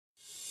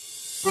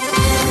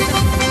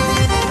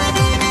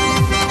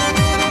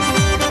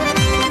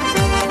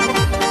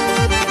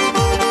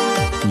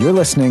You're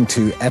listening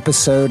to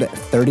episode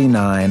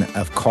 39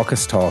 of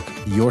Caucasus Talk,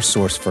 your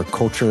source for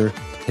culture,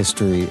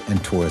 history,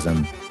 and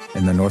tourism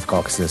in the North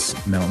Caucasus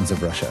Mountains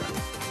of Russia.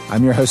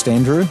 I'm your host,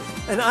 Andrew.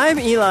 And I'm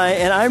Eli,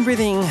 and I'm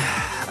breathing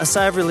a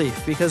sigh of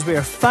relief because we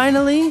are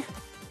finally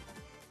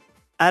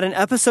at an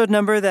episode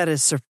number that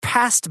has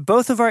surpassed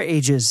both of our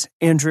ages,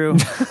 Andrew.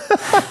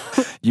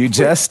 You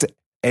just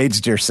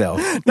aged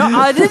yourself. No,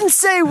 I didn't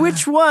say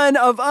which one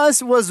of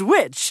us was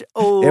which,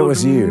 old It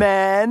was you.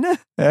 man.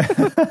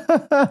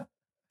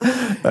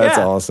 That's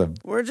awesome.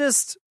 We're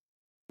just,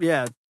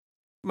 All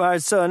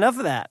right, so enough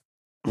of that.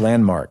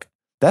 Landmark.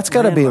 That's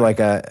got to be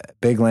like a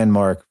big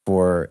landmark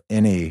for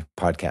any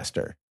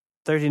podcaster.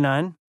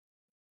 39?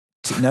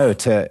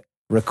 To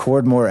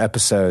record more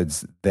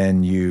episodes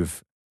than your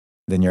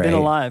Been age.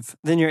 alive,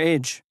 than your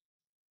age.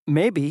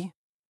 Maybe.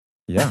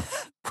 Yeah.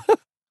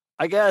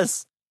 I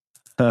guess.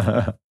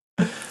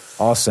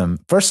 Awesome.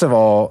 First of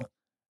all,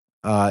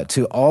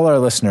 to all our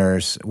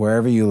listeners,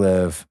 wherever you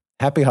live,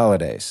 happy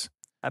holidays.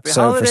 Happy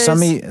holidays.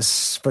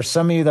 For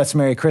some of you, that's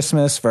Merry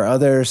Christmas. For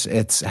others,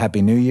 it's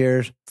Happy New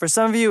Year. For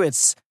some of you,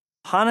 it's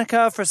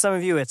Hanukkah. For some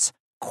of you, it's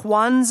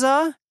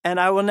Kwanzaa. And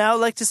I will now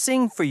like to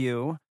sing for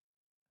you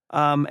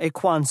a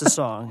Kwanzaa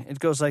song. It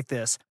goes like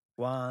this.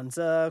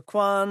 Kwanzaa,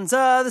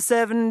 Kwanzaa, the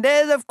 7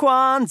 days of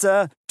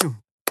Kwanzaa. Doom,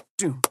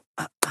 doom,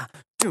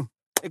 doom.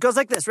 It goes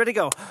like this. Ready,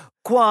 go.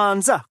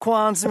 Kwanzaa.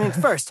 Kwanzaa means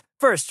first.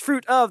 First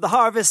fruit of the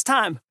harvest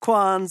time.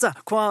 Kwanzaa.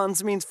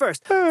 Kwanzaa means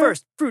first.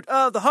 First fruit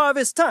of the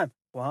harvest time.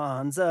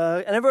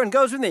 Kwanzaa. And everyone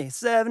goes with me.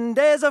 7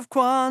 days of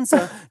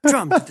Kwanzaa.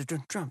 Drum,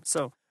 drum, drum.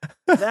 So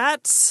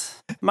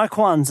that's my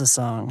Kwanzaa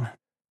song.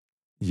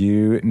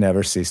 You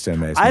never cease to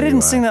amaze me. I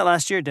didn't sing that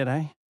last year, did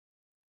I?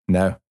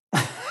 No.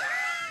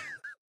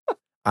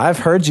 I've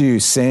heard you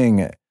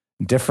sing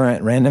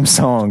different random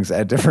songs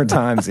at different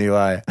times,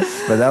 Eli,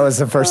 but that was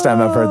the first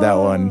time I've heard that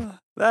one.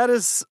 That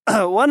is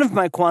one of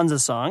my Kwanzaa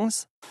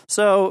songs.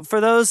 So for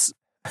those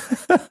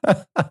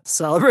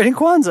celebrating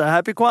Kwanzaa,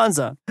 happy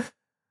Kwanzaa.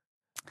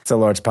 It's a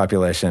large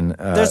population.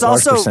 There's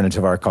large also percentage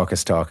of our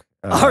Caucasus Talk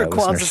our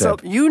Kwanzaa. So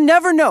you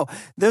never know.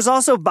 There's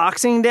also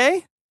Boxing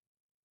Day,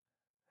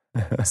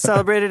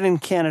 celebrated in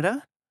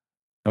Canada.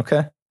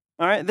 Okay.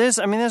 All right. There's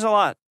a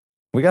lot.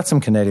 We got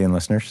some Canadian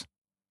listeners.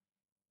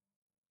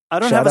 I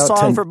don't have a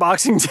song for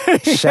Boxing Day.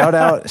 shout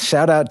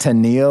out to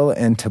Neil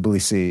in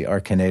Tbilisi, our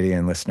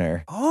Canadian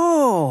listener.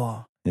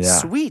 Oh, yeah.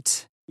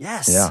 Sweet.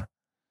 Yes. Yeah.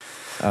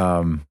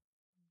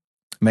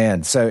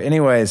 Man. So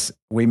anyways,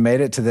 we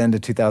made it to the end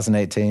of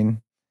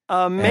 2018.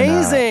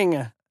 Amazing.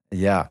 And,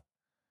 yeah.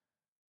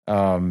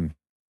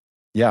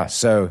 Yeah.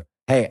 So,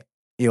 hey,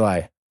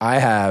 Eli, I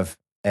have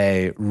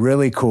a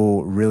really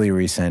cool, really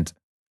recent,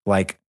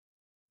 like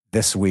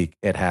this week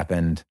it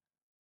happened,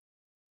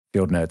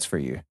 field notes for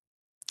you.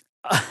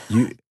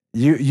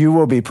 You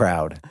will be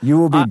proud. You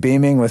will be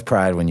beaming with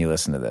pride when you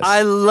listen to this.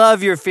 I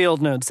love your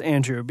field notes,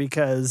 Andrew,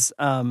 because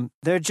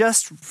they're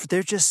just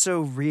so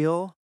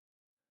real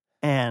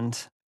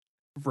and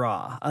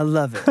raw. I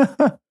love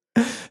it.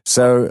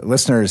 So,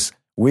 listeners,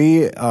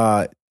 we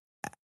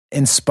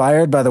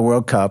inspired by the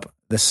World Cup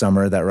this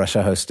summer that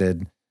Russia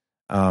hosted,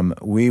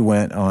 we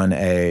went on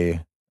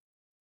and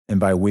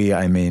by we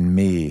I mean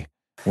me,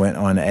 went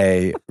on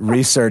a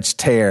research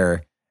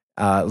tear.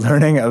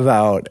 Learning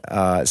about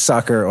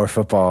soccer or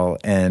football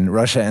in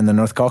Russia and the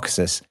North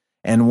Caucasus.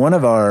 And one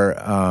of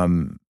our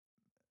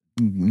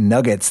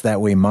nuggets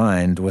that we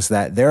mined was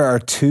that there are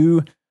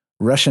two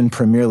Russian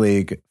Premier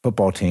League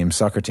football teams,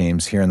 soccer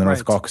teams here in the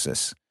North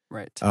Caucasus.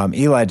 Right.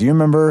 Eli, do you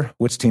remember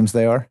which teams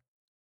they are?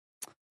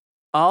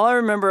 All I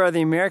remember are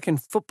the American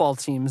football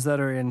teams that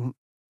are in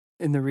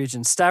the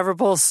region.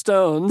 Stavropol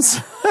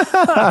Stones.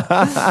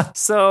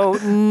 So,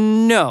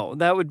 no,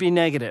 that would be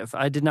negative.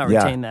 I did not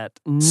retain that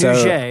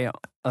nuage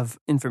of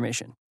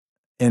information.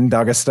 In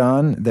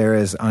Dagestan, there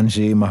is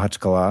Anzhi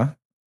Makhachkala.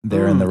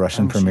 They're in the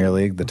Russian Premier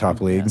League, the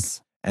top league.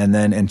 Yes. And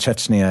then in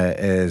Chechnya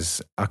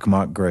is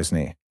Akhmat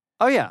Grozny.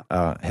 Oh, yeah.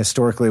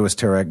 Historically, it was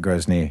Terek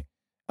Grozny.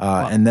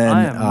 And then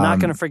I am not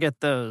going to forget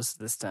those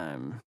this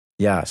time.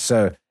 Yeah.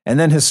 So, and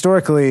then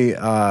historically,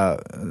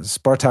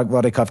 Spartak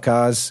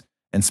Vladikavkaz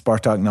and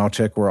Spartak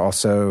Nalchik were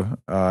also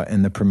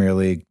in the Premier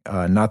League.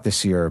 Not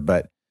this year,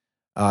 but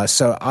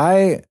so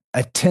I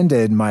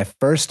attended my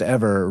first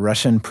ever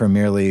Russian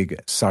Premier League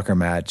soccer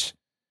match.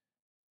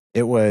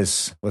 It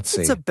was, let's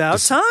see. It's about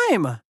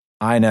time.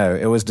 I know.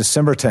 It was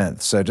December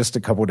 10th. So just a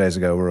couple of days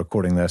ago, we're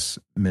recording this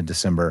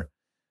mid-December.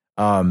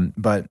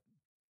 But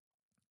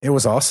it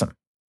was awesome.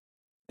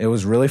 It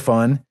was really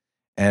fun.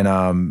 And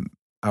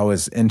I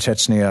was in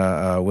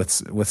Chechnya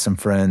with some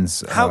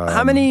friends.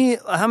 How many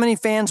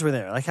fans were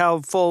there? Like, how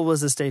full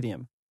was the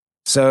stadium?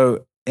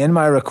 So in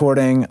my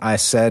recording, I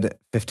said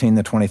 15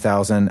 to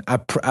 20,000.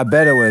 I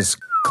bet it was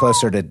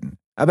closer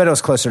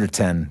to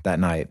 10 that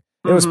night.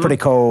 It was pretty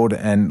cold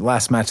and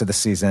last match of the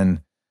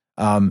season.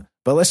 But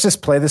let's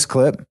just play this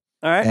clip.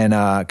 All right. And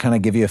kind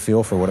of give you a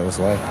feel for what it was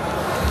like.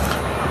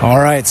 All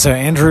right, so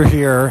Andrew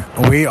here.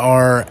 We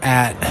are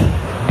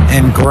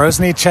in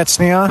Grozny,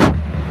 Chechnya.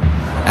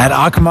 at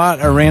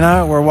Akhmat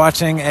Arena. We're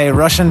watching a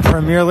Russian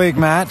Premier League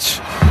match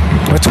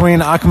between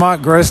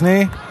Akhmat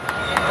Grozny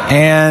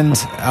and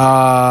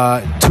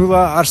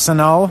Tula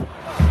Arsenal,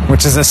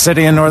 which is a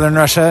city in northern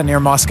Russia near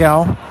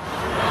Moscow.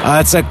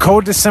 It's a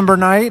cold December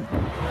night,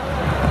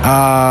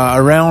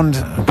 around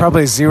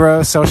probably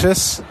 0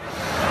 Celsius.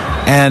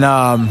 And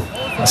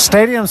the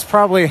stadium's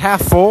probably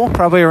half full,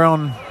 probably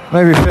around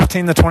maybe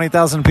 15 to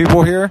 20,000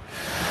 people here.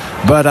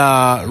 But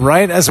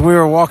right as we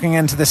were walking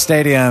into the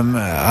stadium,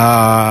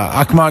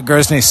 Akhmat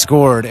Grozny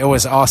scored. It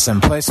was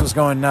awesome. Place was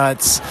going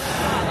nuts.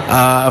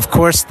 Of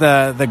course,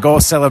 the goal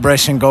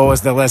celebration goal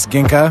was the Les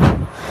Ginka,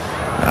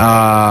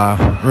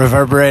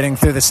 reverberating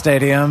through the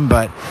stadium.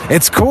 But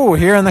it's cool.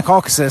 Here in the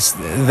Caucasus,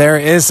 there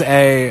is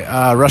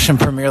a Russian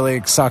Premier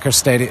League soccer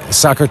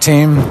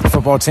team,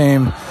 football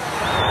team.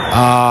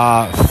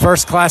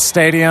 First-class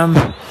stadium,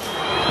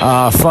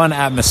 fun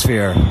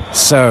atmosphere.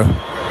 So,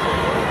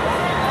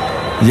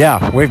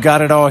 yeah, we've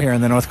got it all here in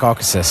the North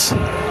Caucasus.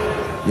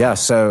 Yeah,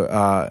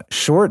 so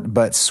short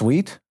but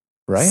sweet,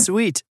 right?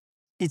 Sweet.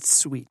 It's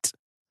sweet.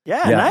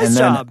 Yeah, Yeah, nice and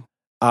then, job.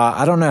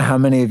 I don't know how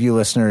many of you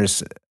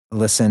listeners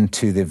listen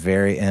to the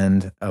very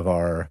end of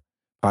our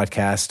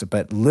podcast,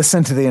 but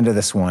listen to the end of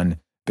this one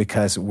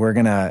because we're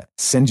going to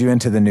send you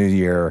into the new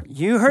year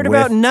You heard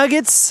about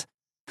nuggets?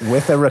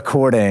 with a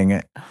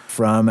recording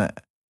from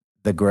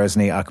the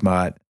Grozny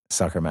Akhmat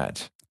soccer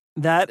match.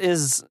 That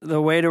is the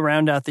way to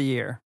round out the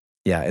year.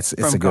 Yeah, it's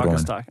from a good Caucus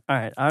one. Talk. All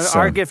right, So,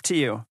 our gift to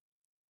you.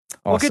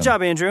 Well, good Awesome.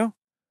 job, Andrew.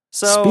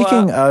 So,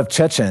 Speaking of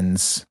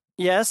Chechens,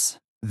 yes,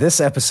 this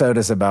episode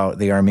is about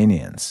the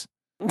Armenians.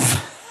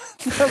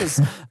 that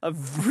was a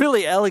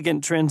really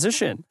elegant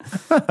transition.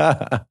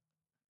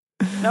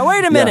 Now,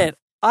 wait a minute.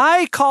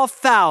 I call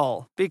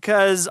foul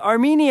because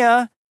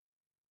Armenia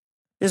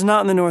is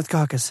not in the North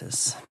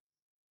Caucasus.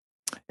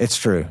 It's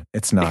true.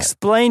 It's not.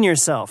 Explain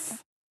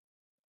yourself.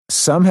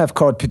 Some have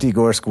called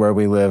Pyatigorsk, where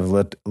we live,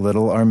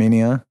 Little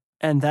Armenia.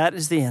 And that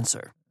is the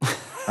answer.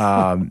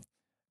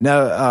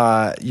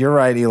 No, you're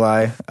right,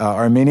 Eli.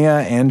 Armenia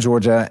and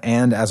Georgia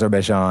and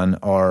Azerbaijan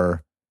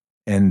are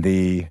in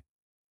the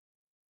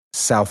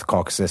South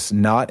Caucasus,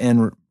 not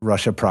in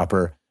Russia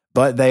proper,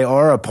 but they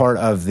are a part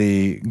of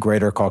the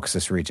greater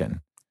Caucasus region.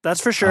 That's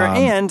for sure.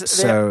 And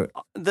so,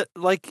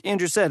 like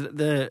Andrew said,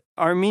 the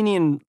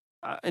Armenian,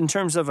 in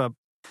terms of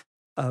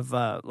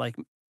like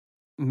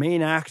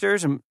main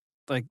actors, and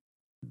like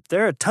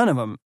there are a ton of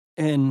them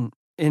in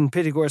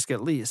Pyatigorsk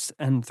at least,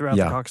 and throughout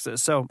the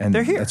Caucasus. So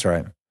they're here. That's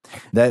right.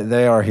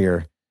 They are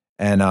here.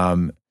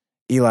 And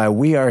Eli,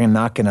 we are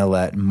not going to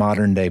let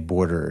modern day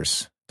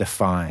borders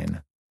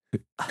define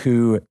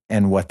who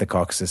and what the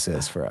Caucasus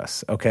is for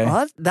us. Okay.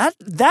 Well,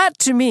 that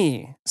to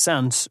me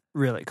sounds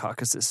really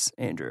Caucasus,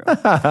 Andrew.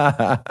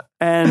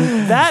 And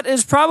that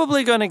is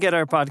probably going to get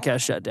our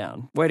podcast shut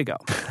down. Way to go.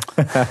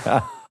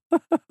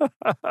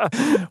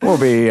 We'll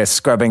be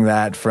scrubbing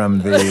that from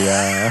the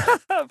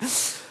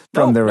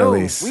the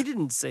release. No, we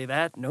didn't say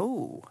that.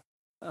 No.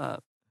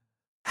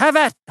 Have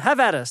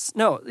at us.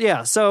 No,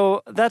 yeah.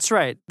 So that's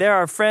right. They're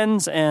our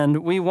friends, and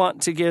we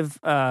want to give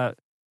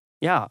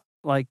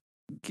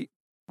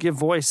give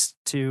voice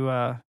to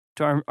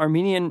our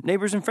Armenian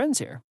neighbors and friends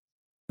here.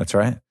 That's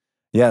right.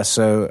 Yeah.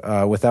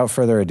 So without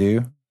further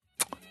ado,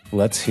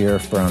 let's hear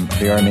from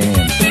the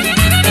Armenians.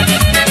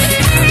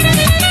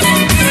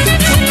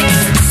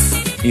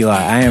 Eli,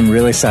 I am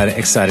really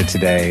excited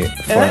today.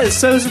 That is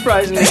so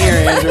surprising to hear,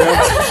 Andrew.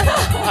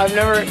 I've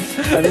never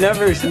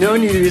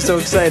known you to be so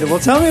excited. Well,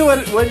 tell me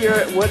what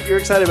you're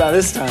excited about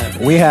this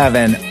time. We have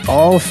an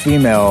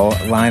all-female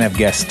line of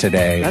guests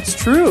today. That's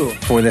true.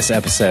 For this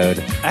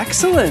episode.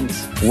 Excellent.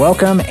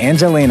 Welcome,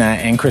 Angelina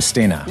and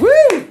Christina. Woo!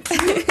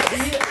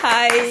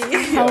 Hi.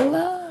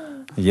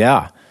 Hello.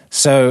 Yeah.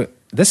 So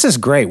this is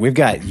great. We've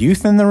got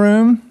youth in the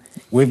room.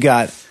 We've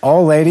got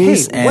all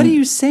ladies. Hey, what are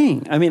you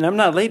saying? I mean, I'm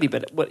not a lady,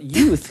 but what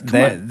youth?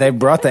 They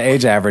brought the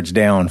age average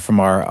down from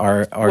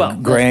our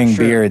graying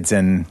beards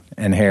and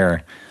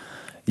hair.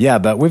 Yeah,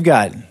 but we've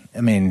got,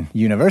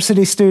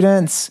 university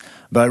students.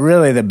 But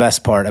really the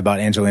best part about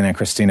Angelina and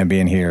Christina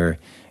being here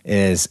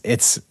is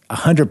it's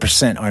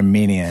 100%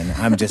 Armenian.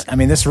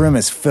 This room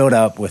is filled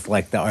up with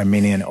like the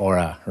Armenian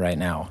aura right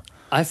now.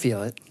 I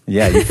feel it.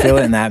 Yeah, you feel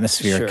it in the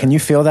atmosphere. Sure. Can you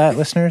feel that,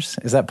 listeners?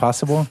 Is that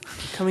possible?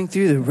 Coming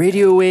through the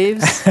radio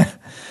waves.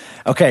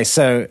 Okay,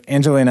 so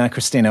Angelina,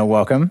 Christina,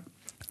 welcome.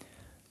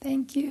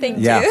 Thank you. Thank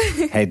Yeah.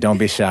 you. Hey, don't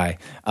be shy.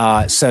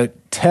 So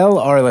tell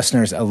our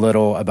listeners a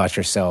little about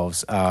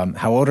yourselves.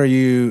 How old are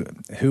you?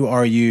 Who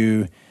are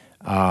you?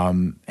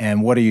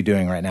 And what are you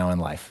doing right now in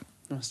life?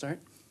 You want to start?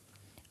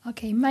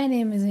 Okay, my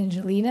name is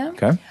Angelina.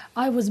 Okay.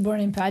 I was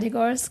born in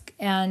Pyatigorsk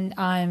and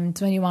I'm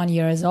 21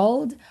 years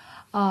old.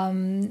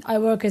 I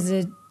work as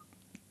a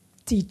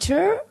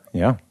teacher.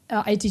 Yeah.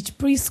 I teach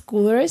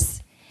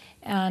preschoolers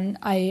and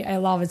I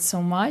love it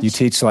so much. You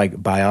teach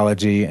like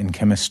biology and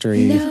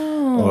chemistry?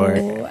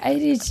 No, I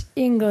teach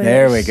English.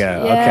 There we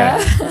go.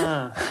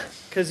 Yeah. Okay.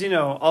 Because,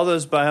 all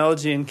those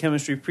biology and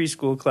chemistry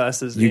preschool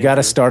classes. You got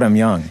to start them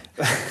young.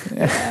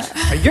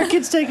 Are your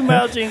kids taking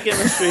biology and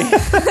chemistry?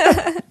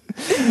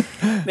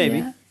 Maybe.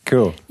 Yeah.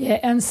 Cool. Yeah,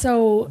 and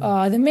so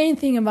the main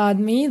thing about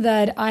me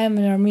that I am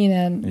an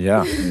Armenian.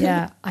 Yeah.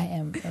 Yeah, I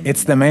am. Armenian.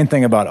 It's the main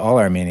thing about all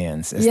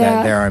Armenians is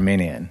that they're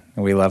Armenian.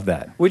 We love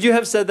that. Would you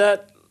have said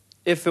that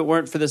if it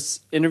weren't for this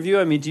interview?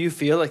 I mean, do you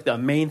feel like the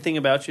main thing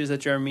about you is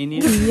that you're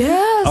Armenian?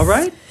 Yes. All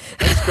right.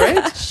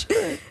 That's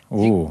great.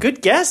 Ooh.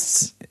 Good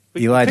guests.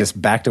 Eli just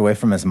backed away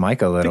from his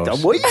mic a little. Picked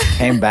up- what?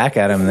 Came back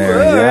at him there.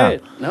 All Yeah.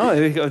 right. No,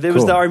 there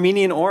was Cool. the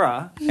Armenian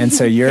aura. And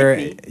so you're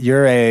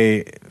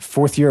a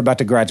fourth year about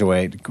to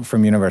graduate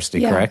from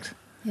university, Yeah. correct?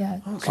 Yeah.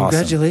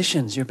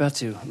 Congratulations. You're about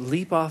to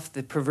leap off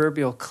the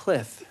proverbial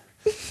cliff.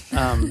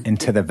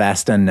 Into the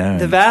vast unknown.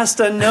 The vast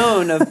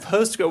unknown of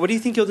postgrad. What do you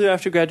think you'll do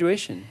after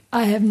graduation?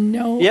 I have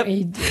no Yep.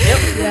 idea.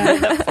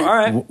 Yeah. All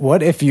right.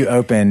 What if you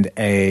opened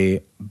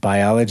a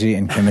biology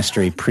and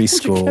chemistry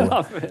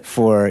preschool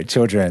for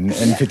children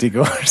in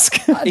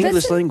Pyatigorsk?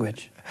 English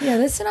language. Yeah,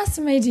 that's an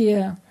awesome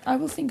idea. I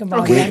will think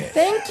about Okay. that.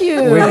 Thank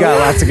you. We've got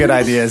lots of good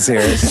ideas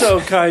here.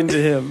 So kind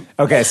to him.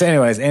 Okay, so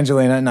anyways,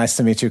 Angelina, nice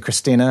to meet you.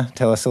 Christina,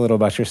 tell us a little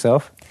about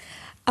yourself.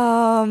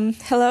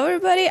 Hello,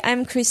 everybody.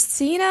 I'm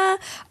Christina.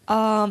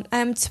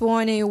 I'm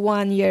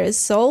 21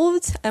 years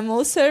old. I'm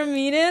also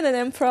Armenian, and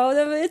I'm proud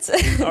of it.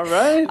 All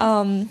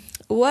right.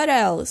 What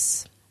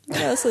else? What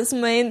else is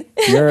main?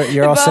 You're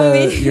about also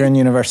me? you're in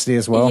university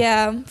as well.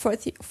 Yeah,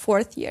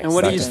 fourth year. And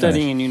what are you Second.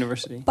 studying in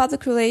university?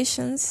 Public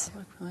relations.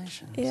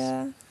 Relations.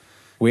 Yeah.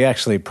 We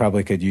actually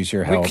probably could use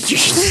your help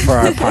for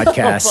our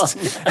podcast.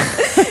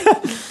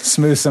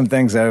 Smooth some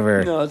things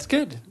over. No, it's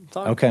good. It's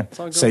all- Okay, it's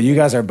all so going you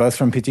guys are both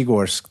from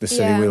Pyatigorsk, the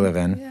city Yeah. we live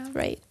in. Yeah.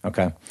 Right.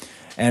 Okay,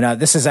 and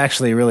this is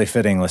actually really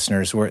fitting,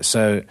 listeners.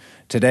 So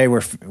today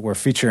we're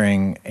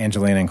featuring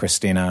Angelina and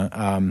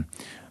Christina.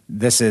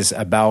 This is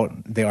about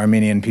the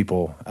Armenian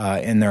people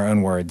in their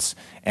own words,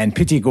 and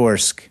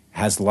Pyatigorsk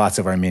has lots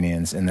of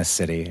Armenians in this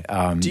city.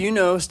 Do you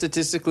know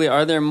statistically,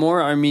 are there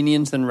more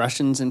Armenians than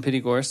Russians in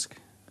Pyatigorsk?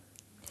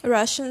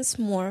 Russians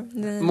more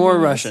than More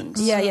Russians.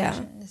 Yeah.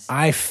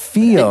 I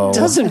feel It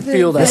doesn't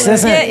feel that this way.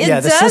 isn't Yeah,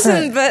 it this doesn't,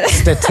 isn't but-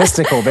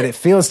 statistical, but it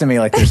feels to me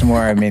like there's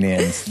more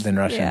Armenians than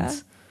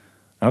Russians.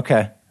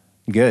 Okay,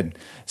 good.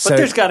 But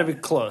there's got to be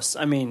close.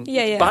 I mean,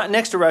 Yeah.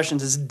 Next to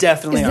Russians is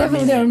definitely It's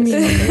definitely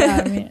Armenian. Armenian. Yeah,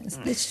 Armenians.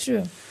 That's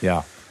true.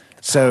 Yeah.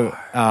 So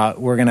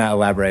we're going to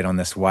elaborate on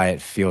this, why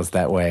it feels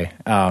that way.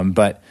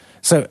 But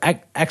so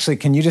actually,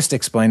 can you just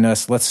explain to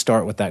us? Let's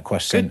start with that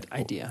question. Good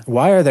idea.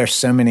 Why are there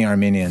so many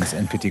Armenians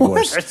in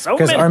Pyatigorsk? There's so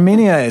Because many.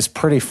 Armenia is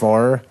pretty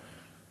far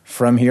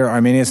from here.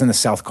 Armenia is in the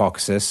South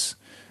Caucasus.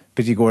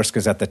 Pyatigorsk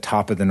is at the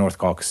top of the North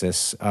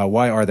Caucasus.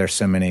 Why are there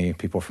so many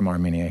people from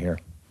Armenia here?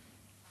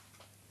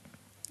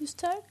 You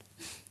start?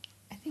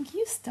 I think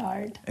you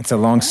start. It's a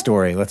long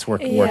story. Let's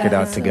work it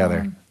out Yeah.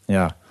 together.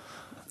 Yeah.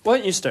 Why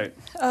don't you start?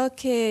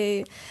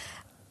 Okay.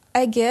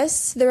 I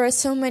guess there are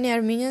so many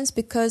Armenians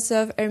because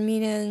of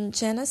Armenian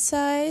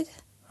genocide.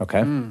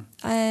 Okay. Hmm.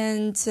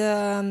 And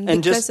And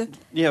because just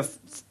of,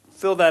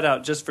 fill that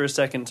out just for a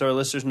second, so our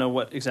listeners know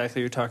what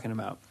exactly you're talking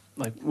about.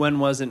 Like, when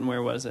was it and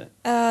where was it?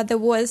 there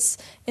was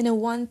in a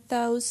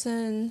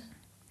 1000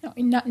 No,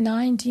 in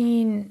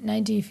 1915.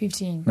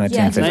 1915.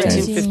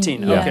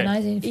 1915, Yeah, okay.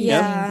 1915.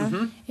 yeah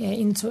Yeah,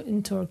 in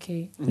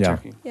Turkey. In Yeah.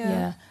 Turkey.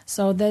 yeah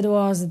So that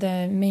was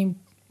the main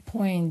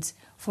point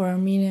for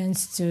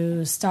Armenians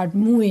to start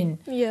moving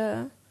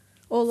yeah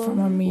all from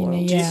over.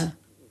 Armenia. Do you- Yeah.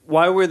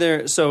 Why were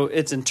there? So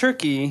it's in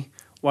Turkey.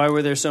 Why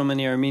were there so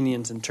many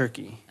Armenians in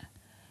Turkey?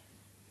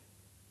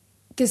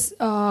 Because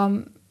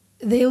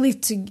they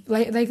live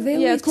they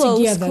Yeah, live close,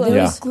 together. close. They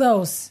Yeah. live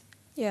close.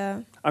 Yeah.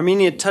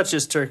 Armenia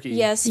touches Turkey.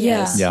 Yes. Yeah.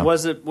 Yes. Yeah.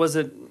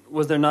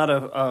 Was there not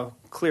a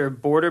clear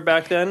border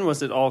back then?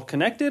 Was it all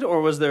connected,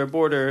 or was there a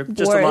border?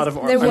 Just a Border. lot of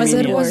There was-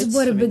 Armenians. It was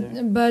living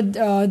there?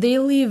 but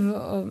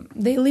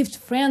they lived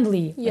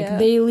friendly. Yeah. Like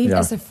they lived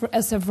Yeah.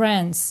 as a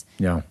friends.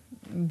 Yeah.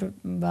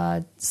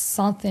 But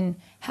something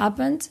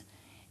happened,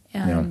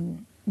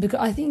 and because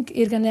I think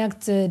it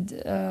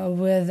connected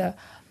with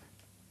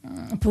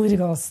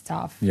political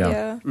stuff. Yeah.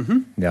 Yeah.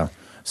 Yeah.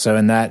 So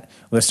in that,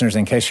 listeners,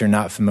 in case you're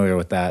not familiar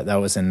with that, that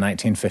was in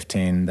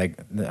 1915.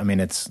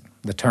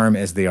 The term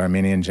is the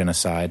Armenian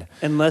genocide.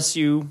 Unless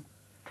you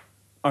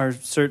are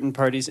certain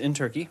parties in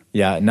Turkey.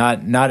 Yeah,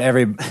 not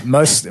every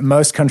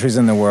most countries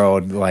in the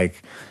world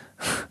like.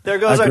 There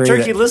goes our Agree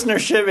Turkey that-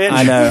 listenership.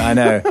 Andrew. I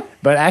know.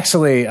 But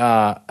actually,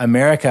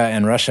 America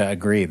and Russia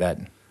agree that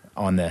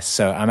on this.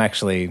 So I'm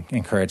actually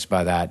encouraged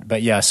by that.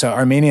 But yeah, so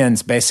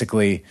Armenians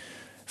basically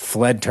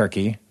fled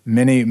Turkey.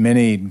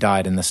 Many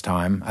died in this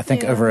time. I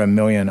think Yeah. over 1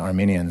 million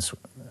Armenians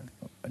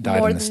died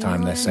More in this than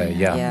time, they one. say.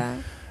 Yeah.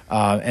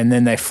 And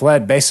then they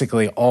fled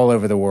basically all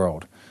over the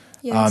world.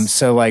 Yes.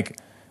 So like,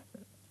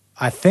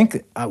 I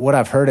think what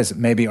I've heard is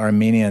maybe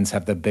Armenians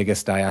have the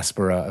biggest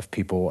diaspora of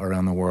people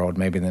around the world,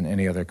 maybe than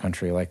any other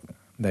country. Like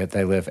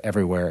they live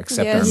everywhere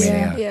except Yes.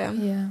 Armenia. Yeah.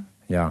 Yeah.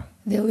 Yeah.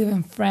 They live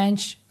in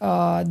French.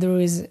 There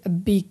is a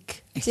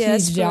huge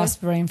Diaspora.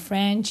 diaspora in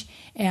French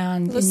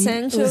and Los in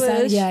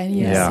Angeles. Yeah, in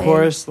Yeah. USA. Of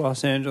course,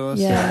 Los Angeles.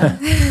 Yeah.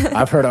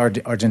 I've heard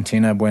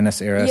Argentina, Buenos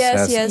Aires Yes,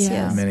 has yes,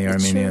 yes. many It's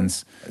true.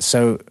 Armenians.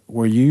 So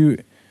were you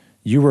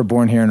You were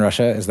born here in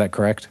Russia, is that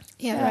correct?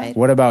 Yeah, right.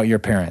 What about your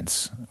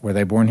parents? Were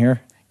they born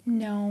here?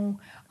 No,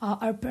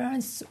 our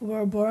parents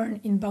were born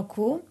in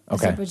Baku,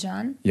 Okay.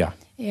 Azerbaijan. Yeah.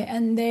 Yeah,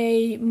 and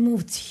they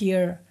moved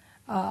here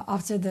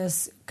after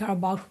this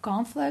Karabakh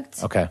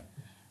conflict. Okay.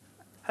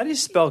 How do you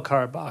spell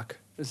Karabakh?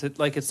 Is it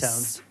like it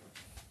sounds?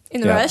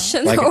 In Yeah.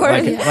 Russian Like, or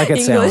like, in like it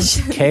English?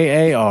 sounds.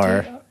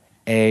 Karabakh.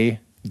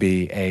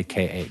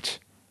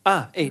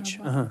 H.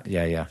 Uh-huh.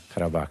 Yeah.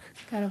 Karabakh.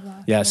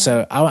 Karabakh. Yeah,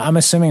 so I'm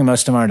assuming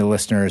most of our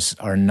listeners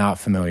are not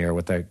familiar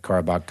with the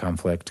Karabakh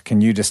conflict.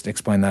 Can you just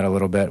explain that a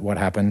little bit? What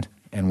happened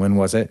and when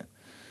was it?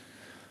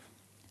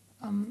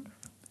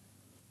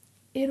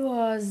 It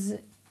was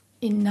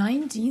in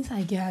 19th,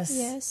 I guess.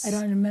 Yes. I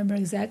don't remember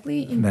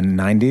exactly. In the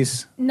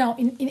 90s? No,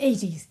 in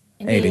 80s.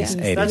 In 80s.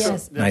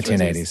 Yes,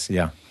 1980s,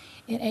 yeah.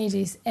 in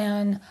 80s.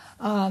 And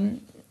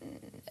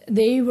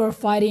they were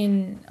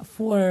fighting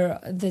for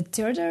the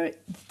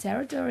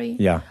territory.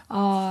 Yeah,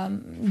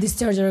 This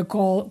territory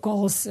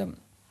calls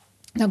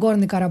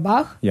Nagorno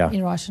Karabakh Yeah.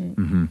 in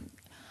Russian.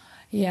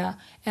 Yeah,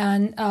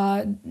 and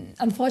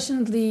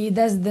unfortunately,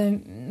 that's the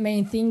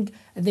main thing.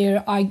 They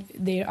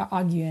are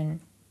arguing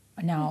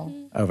now.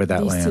 over that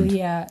They land. Still,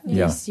 Yeah.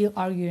 they're still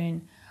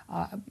arguing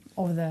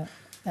over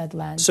that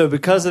land. So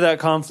because of that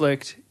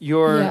conflict,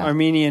 your Yeah.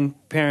 Armenian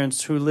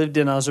parents who lived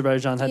in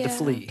Azerbaijan had to Yeah.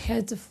 flee.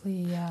 Had to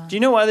flee. Yeah. Do you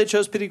know why they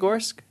chose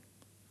Pitigorsk?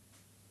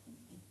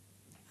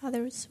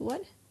 Others,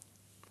 what?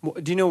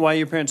 Do you know why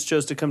your parents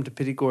chose to come to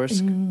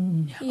Pitigorsk?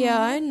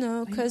 Yeah, I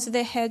know, because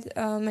they had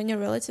many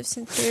relatives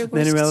in Pyrgos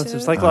Many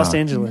relatives, too. like Los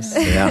Angeles.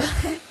 Yeah,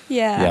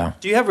 Yeah. yeah.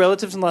 Do you have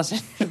relatives in Los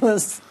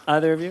Angeles?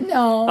 Either of you?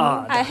 No.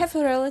 Ah, I have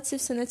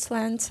relatives in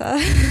Atlanta.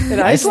 in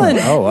Iceland.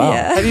 Oh, wow.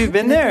 Yeah. Have you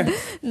been there?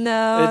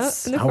 No.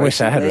 It's- I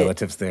wish I had unfortunately.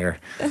 relatives there.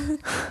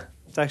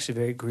 It's actually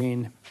very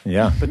green.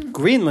 Yeah, But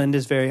Greenland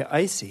is very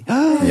icy.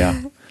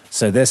 yeah.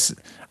 So this,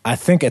 I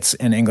think it's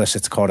in English,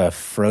 it's called a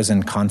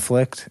frozen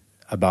conflict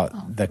about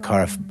the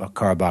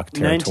Karabakh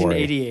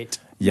territory. 1988.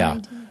 Yeah.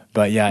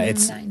 But yeah,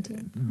 it's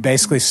 19.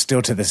 basically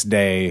still to this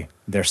day,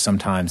 there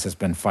sometimes has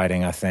been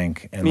fighting, I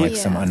think, and like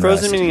some Yeah. unrest.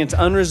 Frozen meaning it's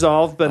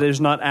unresolved, but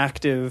there's not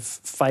active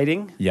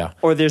fighting? Yeah.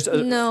 Or there's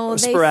No,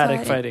 they sporadic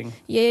fight. fighting?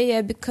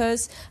 Yeah,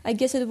 because I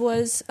guess it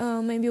was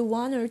maybe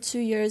 1 or 2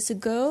 years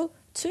ago.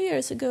 2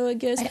 years ago, I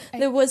guess,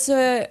 there was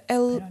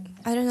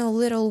I don't know,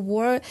 little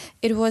war.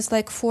 It was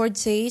like 4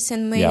 days,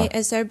 and many Yeah.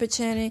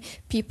 Azerbaijani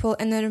people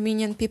and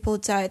Armenian people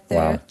died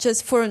there Wow.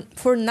 just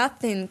for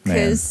nothing.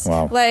 Because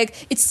wow. like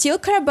it's still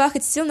Karabakh,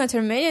 it's still not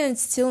Armenian,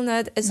 it's still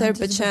not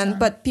Azerbaijan, Azerbaijan.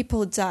 but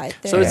people died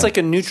there. So it's like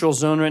a neutral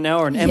zone right now,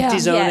 or an empty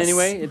zone Yes.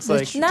 anyway? It's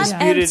like not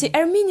disputed. empty.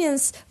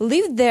 Armenians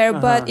live there,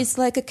 but Uh-huh. it's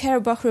like a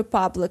Karabakh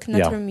Republic, not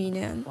Yeah.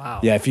 Armenian. Wow.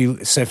 Yeah, if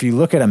you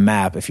look at a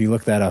map, if you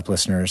look that up,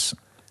 listeners,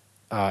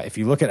 if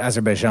you look at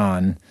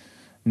Azerbaijan,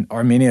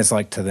 Armenia is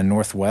like to the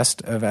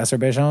northwest of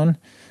Azerbaijan,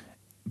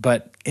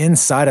 but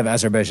inside of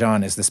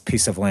Azerbaijan is this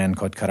piece of land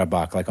called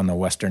Karabakh, like on the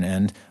western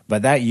end.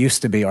 But that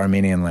used to be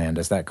Armenian land.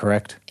 Is that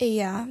correct?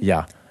 Yeah.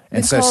 Yeah,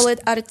 We call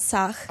it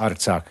Artsakh.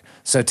 Artsakh.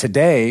 So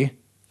today,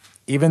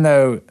 even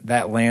though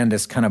that land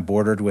is kind of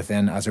bordered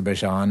within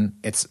Azerbaijan,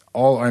 it's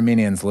all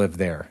Armenians live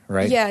there,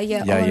 right? Yeah, all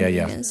yeah.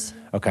 Armenians.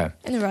 Okay.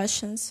 And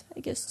Russians,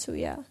 I guess, too,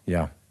 yeah.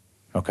 Yeah.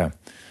 Okay.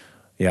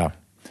 Yeah.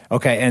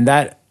 Okay. And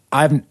that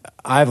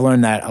I've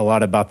learned that a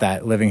lot about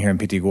that living here in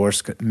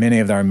Pitigorsk. Many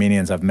of the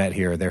Armenians I've met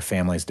here, their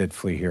families did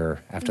flee here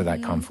after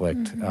that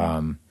conflict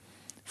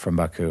from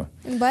Baku.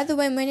 And by the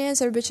way, many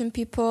Azerbaijan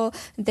people,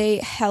 they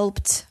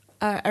helped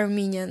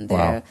Armenian there.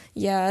 Wow.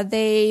 Yeah,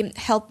 they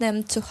helped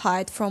them to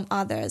hide from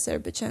other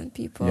Azerbaijan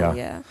people. Yeah.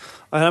 Yeah.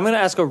 All right, I'm going to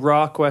ask a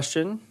raw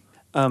question.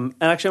 And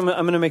actually,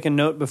 I'm going to make a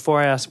note before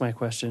I ask my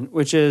question,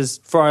 which is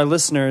for our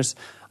listeners.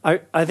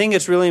 I think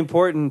it's really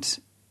important,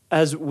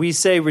 as we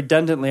say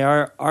redundantly,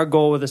 our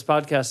goal with this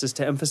podcast is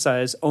to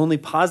emphasize only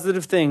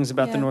positive things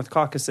about the Yeah. North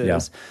Caucasus.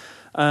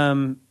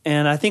 Yeah.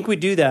 And I think we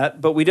do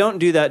that, but we don't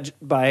do that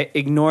by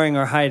ignoring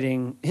or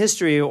hiding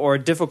history or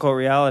difficult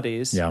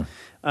realities. Yeah.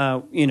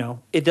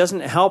 It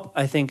doesn't help,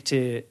 I think,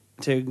 to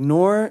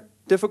ignore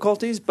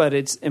difficulties, but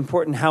it's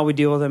important how we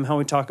deal with them, how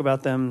we talk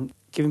about them,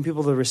 giving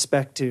people the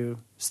respect to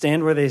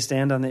stand where they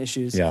stand on the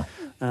issues, Yeah.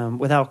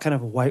 without kind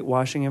of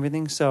whitewashing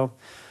everything. So,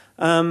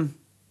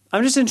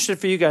 I'm just interested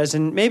for you guys,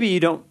 and maybe you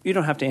don't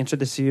have to answer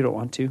this if you don't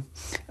want to.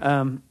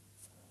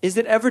 Is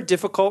it ever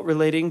difficult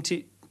relating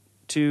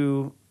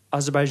to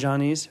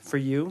Azerbaijanis for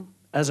you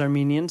as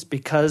Armenians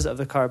because of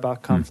the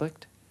Karabakh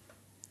conflict?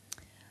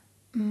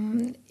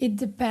 It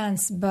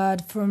depends,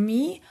 but for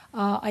me,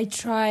 I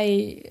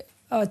try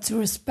to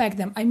respect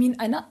them. I mean,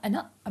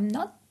 I'm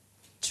not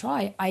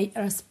try. I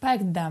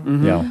respect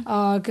them.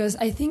 Yeah. Because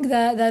I think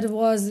that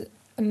was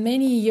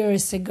many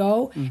years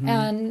ago,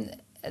 and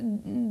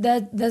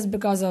that's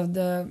because of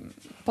the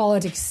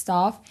politics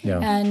stuff. Yeah.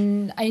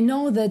 And I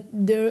know that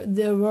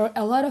there were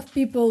a lot of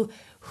people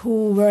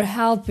who were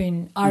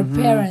helping our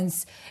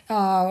parents.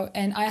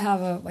 And I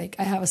have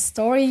a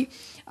story.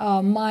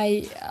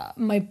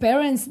 My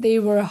parents, they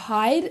were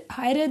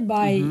hided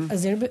by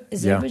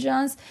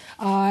Azerbaijans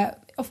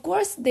of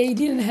course, they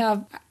didn't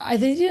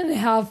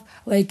have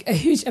like a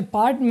huge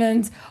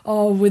apartment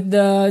with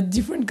the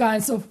different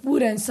kinds of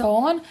food and so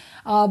on,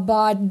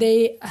 but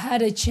they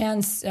had a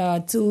chance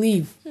to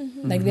live.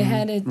 Like they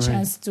had a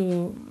chance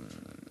to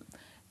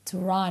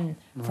run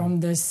from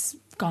this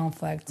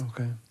conflict.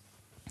 Okay.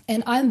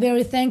 And I'm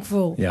very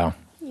thankful Yeah.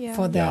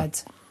 for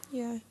that.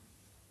 Yeah,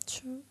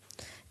 true.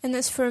 And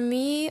as for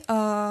me,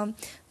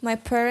 my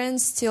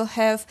parents still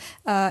have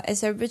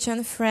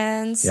Azerbaijan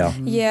friends. Yeah.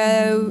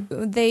 Yeah,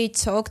 they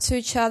talk to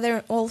each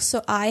other.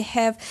 Also, I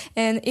have.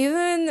 And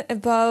even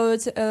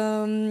about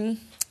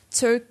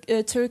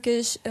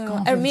Turkish,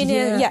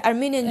 Armenian,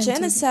 Armenian And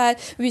genocide,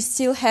 we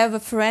still have a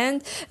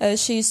friend.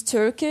 She's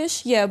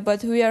Turkish,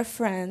 but we are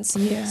friends.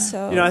 Yeah.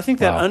 So, You know, I think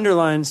that Wow.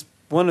 underlines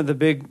one of the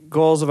big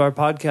goals of our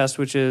podcast,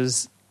 which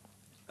is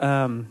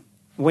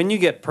when you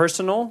get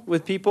personal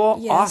with people,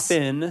 Yes.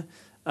 often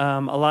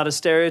a lot of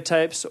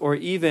stereotypes or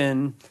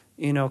even,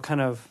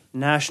 kind of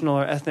national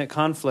or ethnic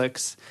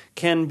conflicts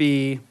can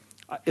be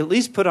at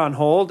least put on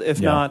hold, if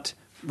Yeah. not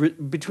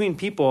between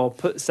people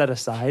set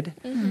aside.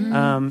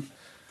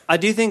 I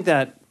do think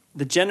that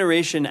the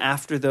generation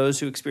after those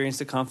who experience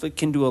the conflict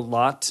can do a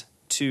lot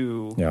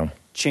to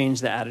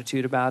change the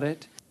attitude about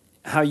it.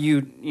 How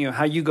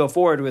you go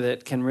forward with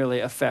it can really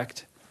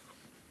affect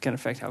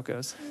how it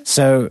goes.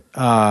 So,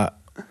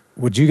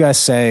 would you guys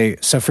say,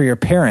 so for your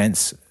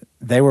parents,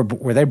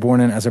 were they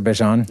born in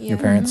Azerbaijan, your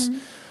parents?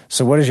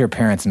 So what is your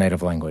parents'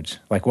 native language?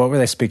 Like, what were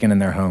they speaking in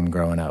their home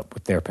growing up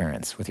with their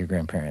parents, with your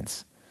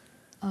grandparents?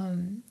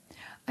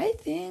 I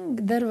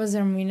think that was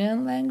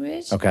Armenian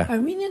language. Okay.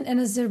 Armenian and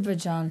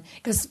Azerbaijan.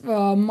 Because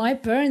my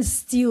parents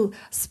still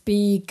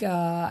speak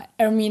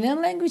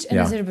Armenian language and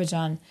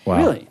Azerbaijan. Wow.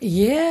 Really?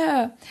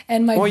 Yeah.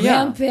 And my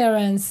yeah.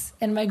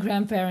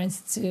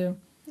 grandparents too.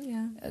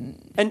 yeah.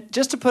 And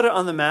just to put it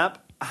on the map,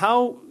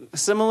 how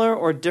similar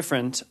or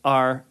different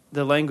are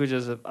the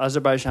languages of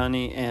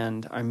Azerbaijani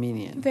and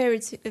Armenian? Very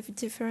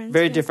different.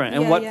 Very yeah. different.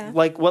 And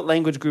what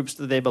language groups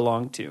do they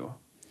belong to?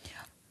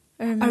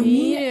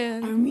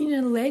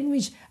 Armenian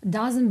language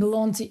doesn't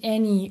belong to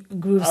any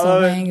groups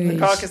of language.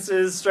 The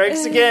Caucasus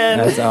strikes again.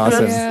 That's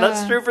awesome.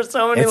 That's true for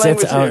so many It's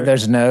languages here.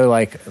 there's no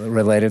like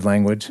related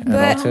language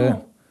at all to it?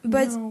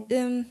 But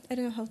I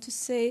don't know how to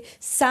say.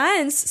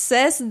 Science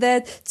says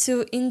that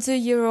to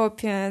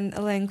Indo-European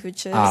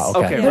languages.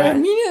 Okay, But right.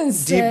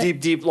 Armenians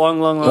Deep, long.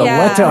 But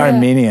Yeah. what do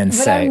Armenians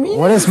But say? Armenians-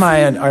 What does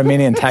my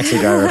Armenian taxi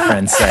driver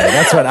friend say?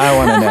 That's what I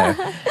want to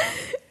know.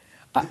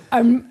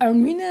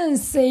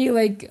 Armenians say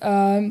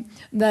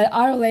that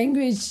our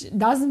language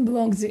doesn't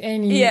belong to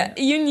any. Yeah,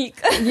 unique.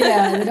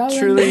 Yeah, that our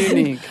Truly language-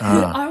 unique.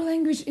 Our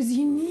language is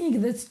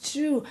unique. That's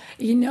true.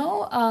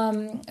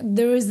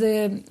 There is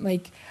a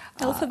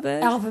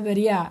Alphabet? Alphabet,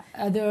 yeah.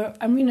 The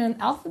Armenian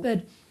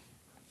alphabet.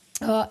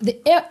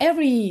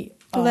 Every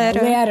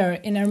letter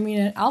in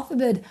Armenian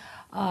alphabet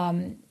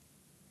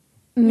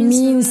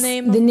means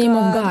the name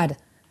of God.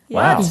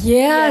 Wow.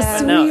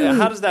 Yes, Now, really.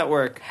 how does that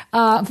work?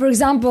 For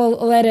example,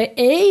 letter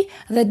A,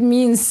 that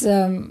means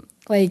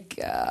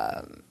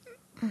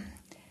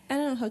I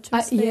don't know how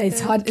to say yeah,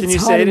 it's hard. Can it's you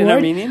hard say it in word.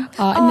 Armenian?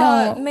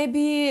 No.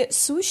 Maybe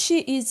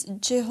sushi is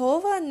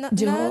Jehovah, not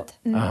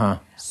Uh-huh.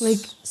 Like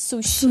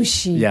sushi.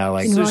 sushi. Yeah,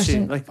 like in Sushi,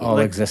 Russian. like All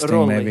like existing,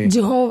 rolling. maybe.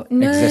 Jehovah.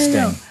 No.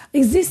 Existing.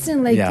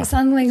 Existing, like Yeah.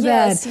 something like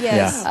Yes, that.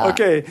 yes.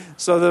 Okay,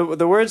 so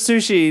the word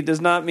sushi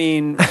does not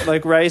mean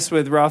like rice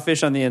with raw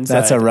fish on the inside.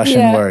 That's a Russian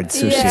Yeah. word,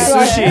 sushi. Yeah.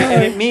 sushi,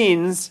 and it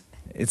means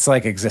It's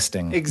like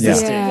existing.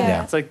 existing. Yeah.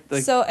 Yeah. It's like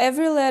So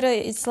every letter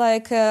is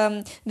like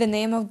the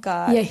name of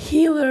God. Yeah,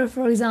 healer,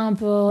 for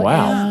example.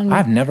 Wow. And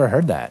I've never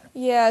heard that.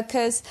 Yeah,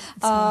 because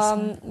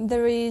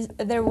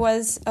there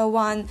was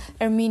one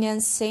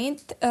Armenian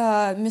saint,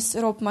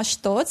 Misrop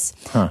Mashtots,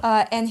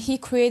 and he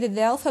created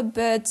the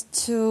alphabet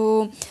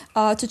to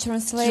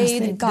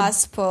translate the-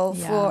 gospel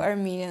yeah. for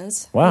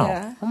Armenians. Wow.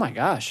 Yeah. oh my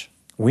gosh.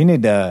 We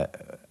need to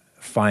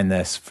find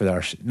this for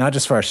our, not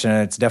just for our show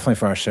notes, definitely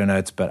for our show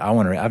notes, but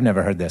I've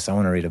never heard this. I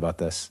want to read about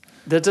this.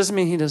 That doesn't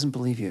mean he doesn't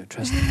believe you.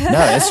 Trust me. No,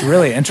 it's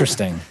really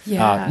interesting.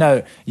 Yeah,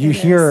 No, you it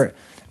hear,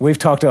 we've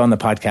talked on the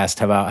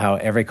podcast about how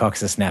every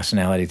Caucasus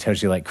nationality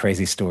tells you like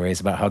crazy stories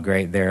about how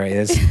great there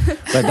is.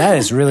 But that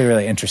is really,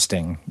 really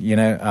interesting,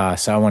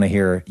 so I want to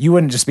hear, you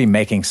wouldn't just be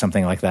making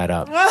something like that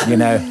up,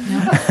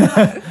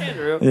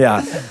 Andrew.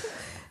 Yeah.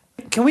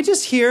 Can we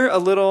just hear a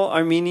little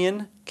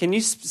Armenian? Can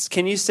you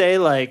say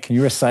like? Can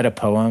you recite a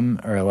poem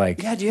or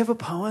like, Yeah, do you have a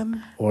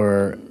poem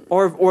or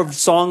or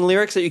song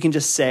lyrics that you can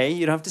just say?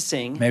 You don't have to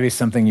sing. maybe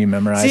something you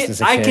memorized as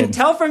See, a kid? I can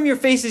tell from your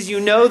faces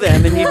you know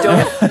them, and you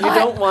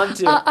don't want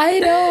to. I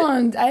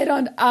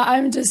don't.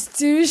 I'm just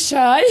too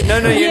shy. No,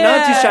 you're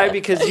not too shy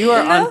because you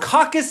are on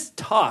Caucus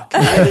Talk.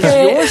 That is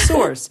your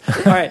source.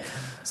 All right,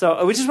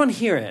 so we just want to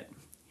hear it.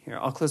 Here,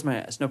 I'll close my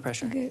eyes. No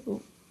pressure. Okay.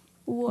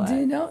 What? Do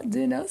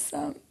you know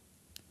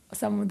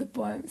some of the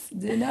poems?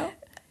 Do you know?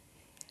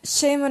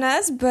 Shame on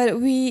us,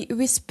 but we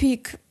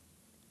speak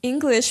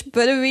English,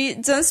 but we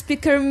don't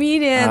speak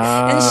Armenian.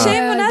 And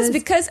shame on us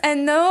because I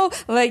know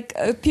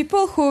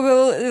people who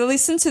will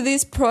listen to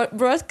this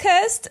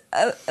broadcast,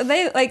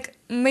 they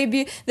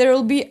maybe there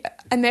will be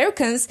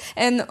Americans,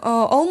 and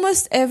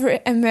almost every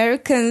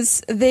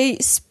Americans, they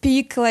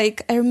speak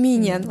like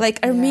Armenian, who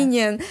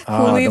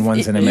live the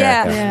ones in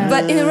America. Yeah.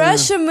 But in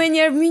Russia,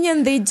 many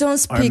Armenian, they don't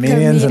speak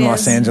Armenians in Armenian.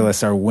 Los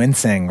Angeles are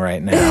wincing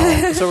right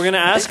now. So we're going to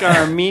ask our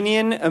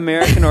Armenian,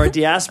 American, or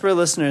diaspora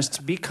listeners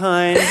to be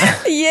kind,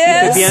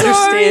 Yes, be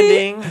sorry.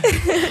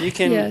 understanding. You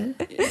can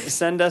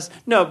send us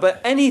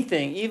but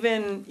anything,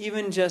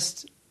 even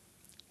just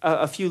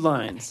a few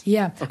lines.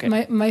 Yeah. Okay.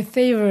 My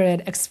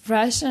favorite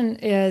expression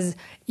is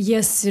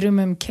yes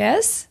rumem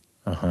kes.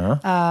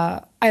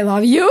 I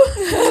love you.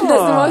 That's the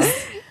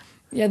most.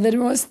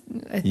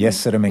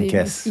 Yes rumem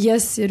kes.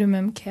 Yes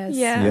rumem kes.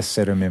 Yeah. Yes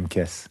rumem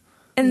kes.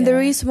 And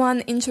there is one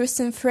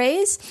interesting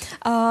phrase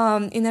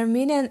in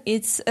Armenian.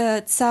 It's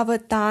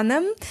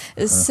tsavatanem.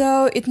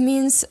 So it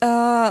means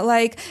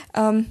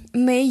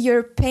may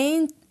your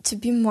pain to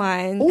be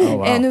mine. Oh,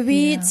 wow. And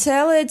we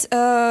tell it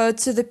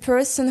to the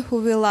person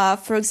who we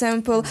love. For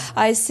example,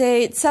 I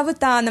say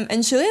tsavatanem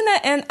Angelina,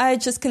 and I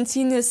just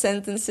continue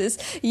sentences.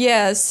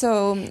 Yeah,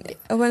 so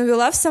when we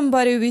love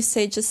somebody, we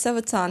say just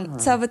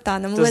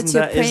tsavatanem, let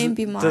your pain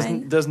be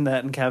mine. Doesn't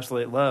that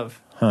encapsulate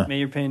love? May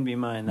your pain be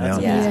mine.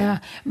 That's Yeah,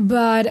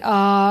 but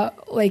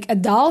like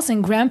adults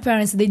and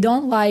grandparents, they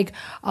don't like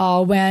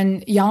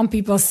when young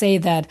people say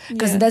that,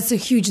 because that's a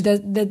huge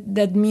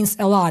that means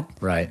a lot.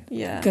 Right.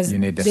 Yeah. Because You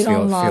need to they feel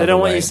don't love. They don't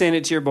the want way. you saying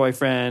it to your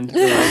boyfriend.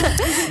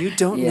 Like, you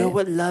don't know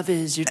what love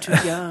is. You're too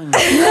young.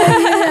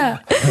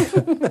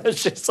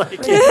 It's just like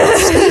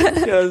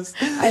because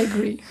I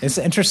agree. It's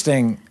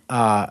interesting.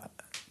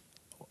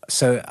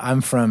 So I'm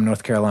from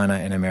North Carolina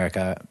in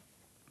America.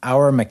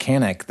 Our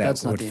mechanic that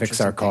That's not would the fix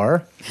our interesting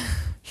car,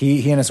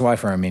 he and his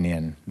wife are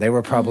Armenian. They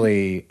were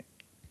probably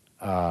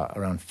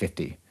around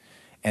 50.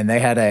 And they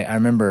had I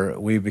remember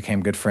we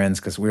became good friends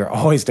because we were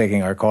always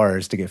taking our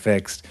cars to get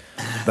fixed.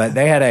 But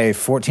they had a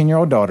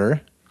 14-year-old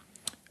daughter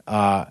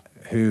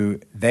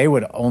who they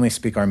would only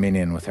speak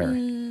Armenian with her,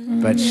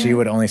 but she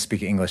would only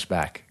speak English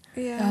back.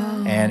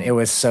 Yeah. And it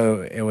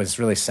was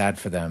really sad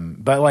for them.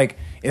 But like,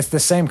 it's the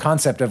same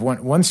concept of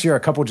once you're a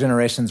couple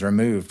generations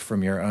removed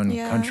from your own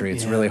country,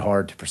 it's really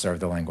hard to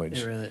preserve the language.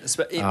 it really,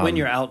 when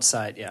you're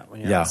outside,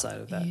 when you're outside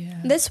of that.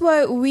 Yeah. That's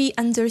why we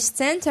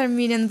understand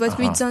Armenian, but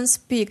we don't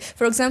speak.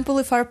 For example,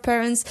 if our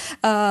parents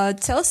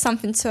tell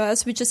something to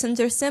us, we just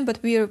understand, but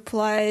we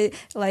reply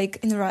like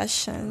in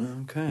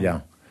Russian. Okay.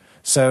 Yeah.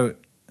 So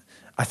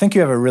I think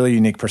you have a really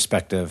unique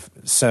perspective.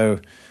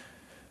 So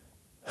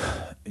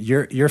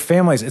your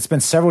families, it's been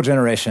several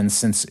generations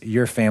since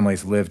your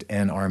families lived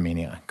in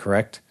Armenia,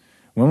 correct?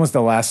 When was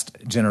the last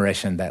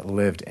generation that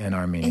lived in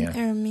Armenia?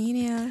 In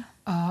Armenia.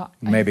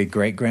 Maybe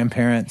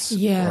great-grandparents?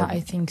 Yeah, Or- I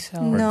think so.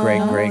 Or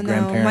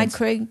great-great-grandparents? No, my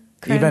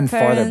great-grandparents. Even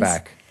farther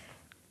back?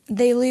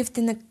 They lived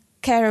in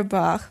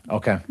Karabakh.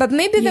 Okay. But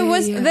maybe there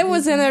was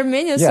in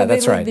Armenia, so they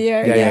that's lived right.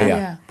 there.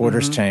 Yeah.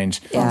 Borders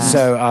change. Yeah.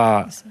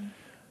 So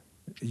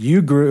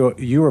you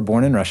were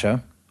born in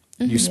Russia.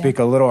 You speak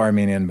a little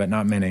Armenian, but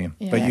not many.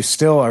 Yeah. But you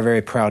still are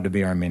very proud to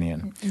be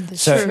Armenian.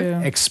 That's So true.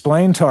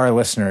 explain to our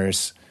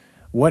listeners,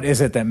 what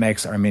is it that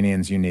makes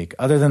Armenians unique,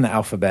 other than the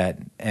alphabet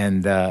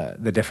and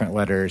the different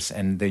letters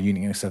and the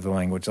uniqueness of the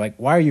language? Like,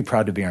 why are you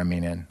proud to be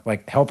Armenian?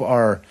 Like, help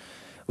our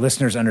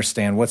listeners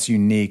understand what's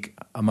unique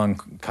among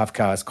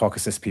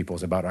Caucasus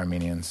peoples about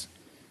Armenians.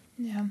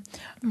 Yeah,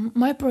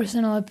 my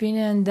personal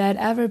opinion that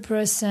every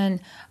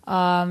person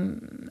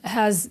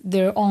has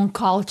their own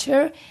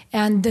culture,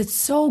 and that's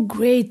so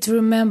great to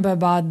remember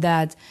about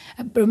that.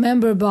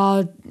 Remember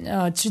about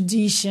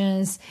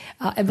traditions,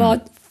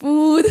 about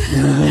food,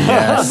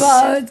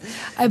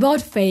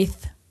 about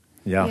faith,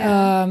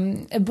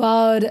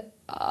 about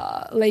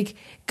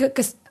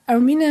because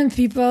Armenian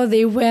people,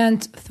 they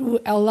went through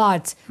a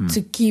lot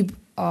to keep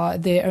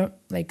their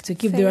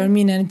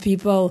Armenian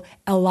people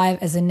alive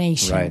as a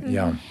nation. Right.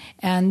 Yeah.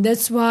 And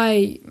that's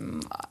why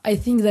I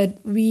think that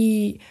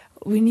we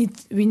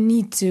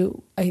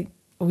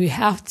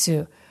have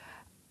to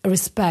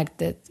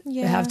respect it. We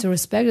Yeah. have to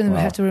respect it, and we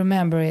have to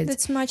remember it.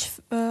 That's much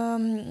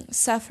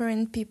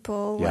suffering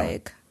people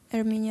like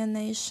Armenian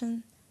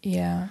nation.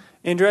 Yeah.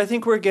 Andrew, I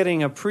think we're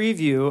getting a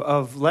preview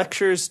of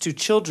lectures to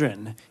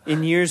children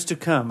in years to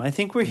come. I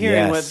think we're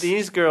hearing what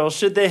these girls,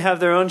 should they have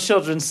their own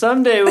children,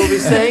 someday will be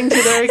saying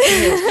to their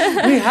kids.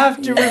 We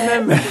have to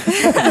remember.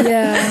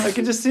 Yeah. I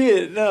can just see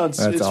it. No, it's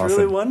awesome.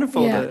 really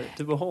wonderful Yeah.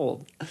 to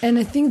behold. And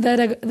I think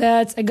that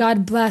that's a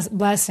God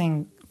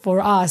blessing for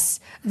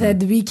us,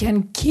 that we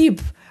can keep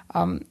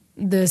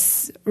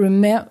this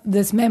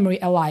memory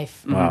alive.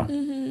 Wow.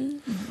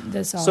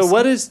 That's awesome.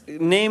 So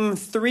name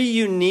 3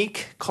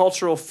 unique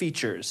cultural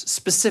features,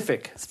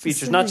 specific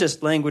features, not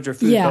just language or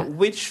food, but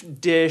which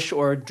dish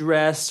or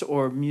dress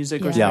or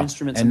music or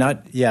instruments. And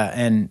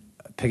and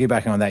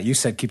piggybacking on that, you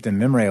said keep the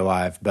memory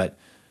alive, but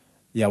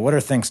what are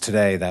things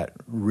today that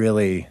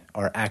really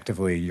are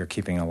actively you're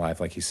keeping alive?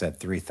 Like you said,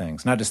 3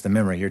 things, not just the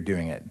memory, you're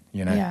doing it,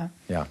 you know?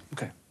 Yeah.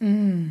 Okay.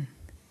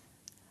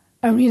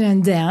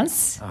 Armenian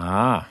dance.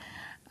 Ah.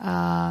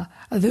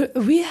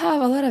 We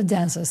have a lot of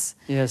dances.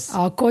 Yes.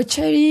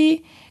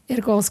 Kochari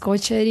It goes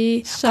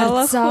kochari,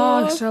 Shalaho.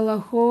 artsakh,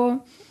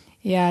 shalaho.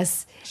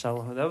 Yes.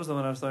 Shalom. That was the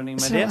one I was learning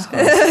in my dance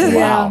class.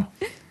 Yeah.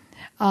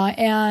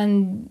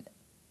 And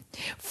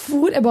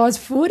about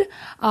food,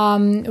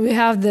 we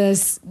have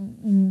this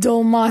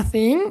dolma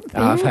thing.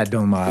 I've had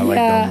dolma. I like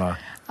Yeah. dolma.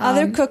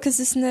 Other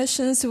Caucasus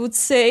nations would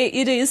say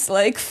it is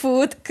like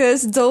food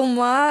because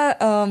dolma,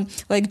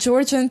 like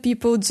Georgian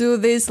people do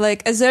this,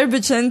 like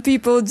Azerbaijan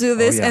people do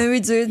this, yeah. and we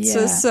do it too.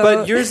 Yeah. So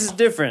But yours is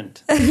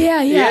different.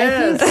 Yeah.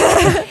 Yes.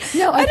 I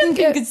think, no, I think,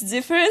 it's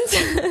different.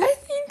 I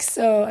think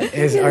so. I think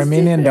Is it's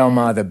Armenian different.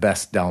 dolma the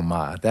best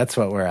dolma? That's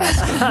what we're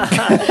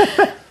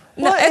asking.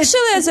 No,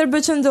 actually,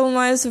 Azerbaijan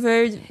dolma is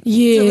very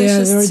Yeah,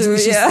 delicious very too.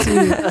 delicious Yeah. too.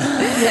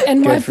 Yeah, and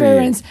Good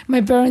for you.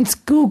 my parents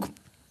cook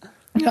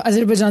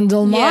Azerbaijan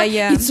dolma. Yeah,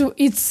 yeah.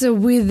 It's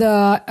with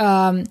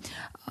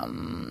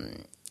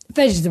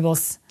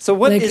vegetables. So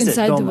what Like is it,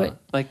 inside the dolma? way-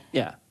 Like,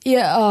 yeah.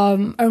 Yeah,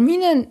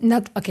 Armenian,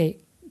 not okay.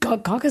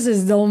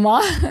 Caucasus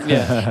dolma.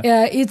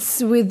 Yeah.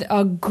 It's with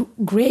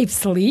grape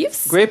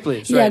leaves. Grape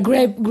leaves, Yeah,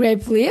 right.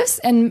 grape leaves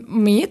and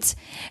meat.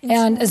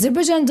 And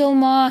Azerbaijan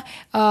dolma,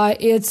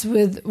 it's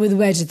with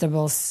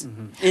vegetables.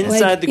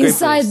 Inside the grape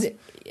inside,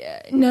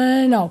 leaves.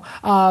 No.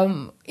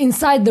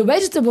 Inside the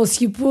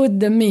vegetables, you put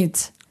the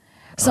meat.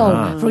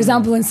 So, for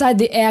example, inside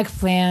the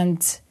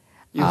eggplant,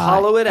 You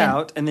hollow it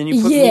out, and then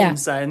you put meat yeah,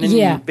 inside, and then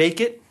yeah. you bake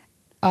it.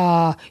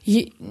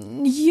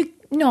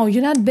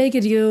 you not bake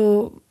it.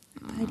 You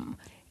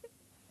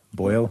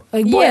Boil?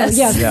 like boil. Yes.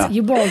 Yes, Yeah.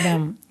 you boil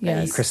them.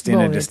 Yes, Christina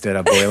boil just it. did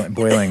a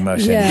boiling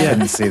motion. Yeah. You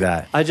couldn't see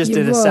that. I just You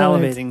did a boil it.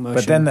 salivating motion.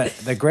 But then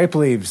the grape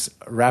leaves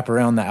wrap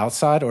around the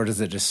outside, or does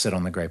it just sit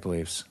on the grape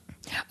leaves?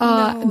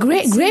 No,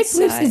 grape it's leaves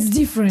inside. is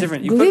different.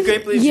 different. You put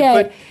grape leaves.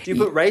 Yeah, Do you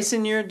put rice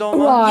in your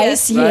dolma?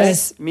 rice.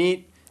 Yes. Yes.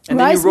 Meat, and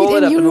Rice, then you roll meat, it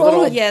and up you in a roll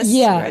little, it. Yes,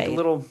 Yeah. right. like a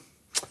little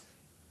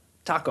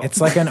taco. It's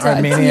like an Ta-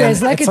 Armenian. yeah,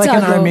 it's like a an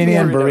taco.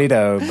 Armenian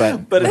burrito,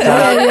 but But it's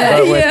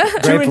but with yeah.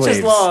 grape 2 inches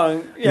leaves.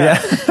 long.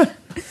 Yeah.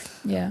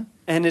 Yeah.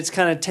 And it's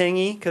kind of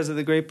tangy because of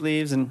the grape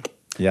leaves, and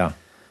Yeah.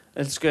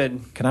 it's good.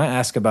 Can I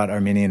ask about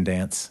Armenian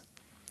dance?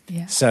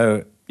 Yeah.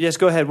 So Yes,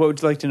 go ahead. What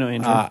would you like to know,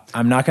 Andrew?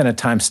 I'm not going to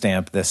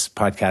timestamp this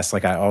podcast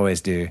like I always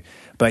do,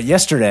 but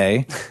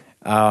yesterday,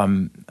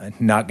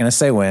 not going to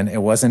say when, it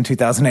was in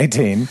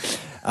 2018.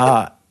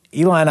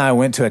 Eli and I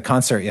went to a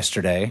concert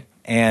yesterday,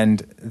 and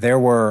there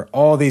were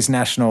all these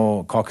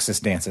national Caucasus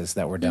dances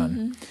that were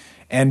done.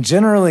 And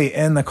generally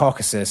in the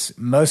Caucasus,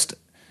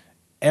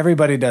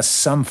 everybody does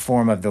some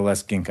form of the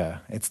Lezginka.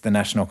 It's the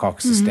national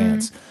Caucasus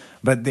dance.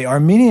 But the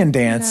Armenian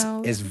dance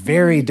No. is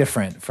very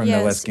different from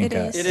Yes, the it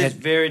Lezginka. is. it is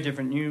very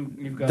different.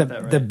 You've got that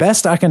right. The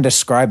best I can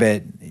describe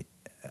it,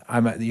 I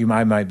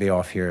might be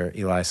off here,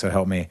 Eli, so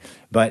help me.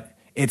 But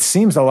it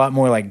seems a lot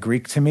more like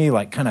Greek to me,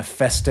 like kind of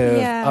festive,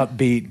 Yeah.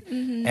 upbeat.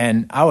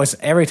 And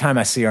every time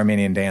I see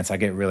Armenian dance, I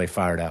get really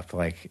fired up.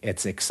 Like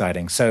it's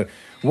exciting. So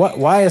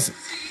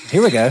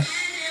here we go.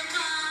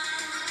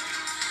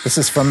 This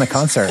is from the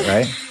concert,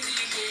 right?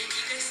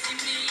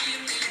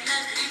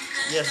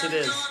 Yes, it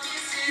is.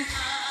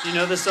 Do you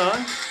know the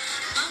song?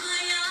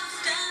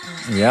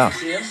 Yeah.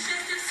 See it?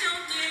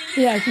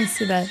 Yeah, I can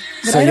see that.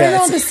 But So, I yeah, don't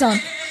know it's- the song.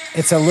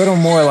 It's a little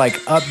more like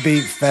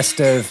upbeat,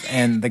 festive,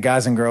 and the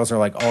guys and girls are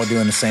like all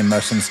doing the same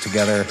motions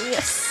together.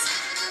 Yes.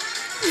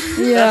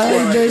 Yeah,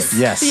 more like this.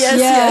 Yes. Yes.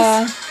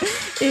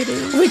 Yeah, It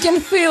is. we can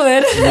feel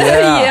it.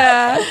 Yeah.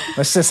 Yeah.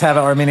 Let's just have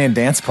an Armenian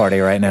dance party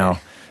right now.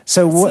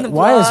 So in the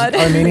why is blood.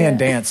 Armenian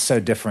dance so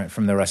different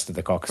from the rest of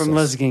the Caucasus? From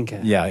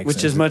Lezginka. Yeah, Which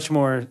is exactly. much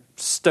more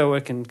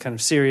stoic and kind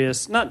of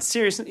serious. Not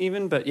serious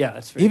even, but yeah,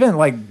 it's very Even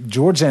like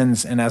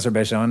Georgians and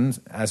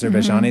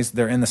Azerbaijanis,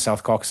 they're in the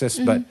South Caucasus,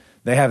 but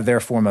they have their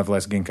form of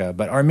Lezginka.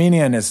 But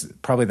Armenian is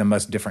probably the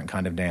most different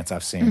kind of dance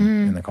I've seen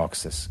in the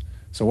Caucasus.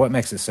 So what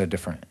makes it so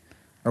different?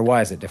 Or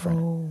why is it different?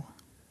 Oh,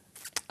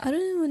 I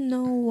don't even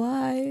know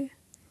why.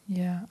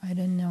 yeah, I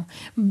don't know.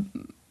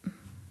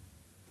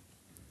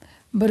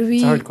 But we.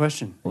 It's a hard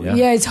question.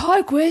 Yeah, it's a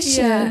hard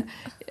question. Yeah.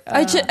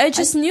 I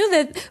just knew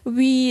that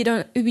we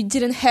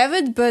didn't have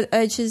it, but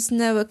I just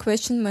never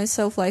questioned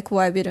myself like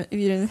why we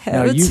didn't have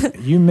Now, it.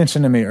 you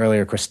mentioned to me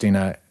earlier,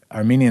 Christina,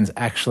 Armenians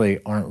actually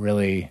aren't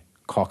really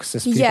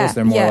Caucasus peoples. Yeah,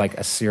 They're more yeah. like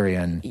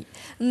Assyrian.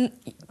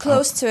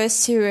 Close to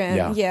Assyrian,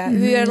 Yeah. yeah.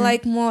 We are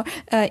like more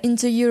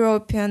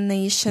Indo-European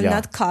nation, Yeah.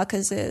 not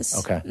Caucasus.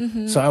 Okay.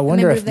 So I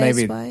wonder Maybe if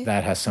maybe that's why.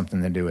 that has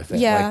something to do with it.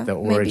 Yeah, like the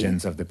maybe.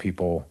 origins of the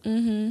people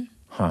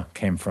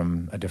came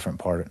from a different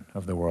part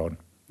of the world.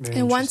 Very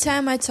And one interesting.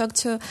 time I talked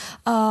to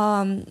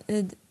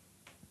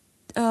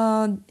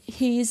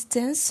his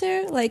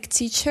dancer, like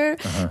teacher,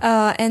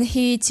 and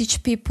he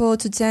teach people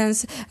to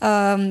dance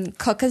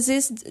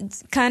Caucasus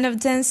kind of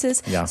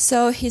dances. Yeah.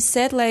 So he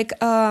said like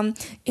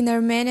in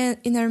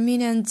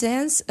Armenian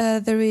dance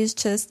there is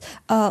just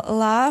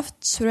love,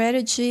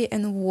 strategy,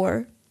 and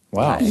war.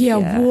 Wow.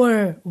 Yeah,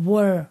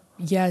 war.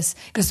 Yes,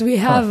 because we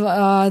have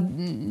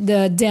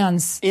the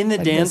dance. In the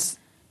like dance,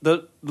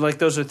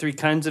 those are 3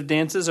 kinds of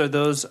dances.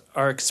 Those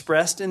are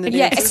expressed in the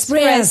Yeah, dances?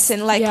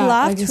 expressing like Yeah,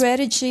 love, like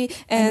strategy,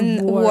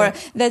 and war. war.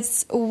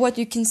 That's what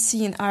you can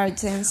see in our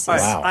dances. All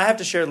right, Wow. I have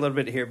to share a little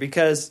bit here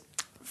because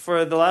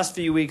for the last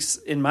few weeks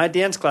in my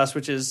dance class,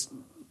 which is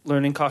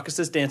learning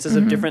Caucasus dances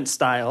of different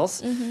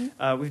styles.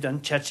 We've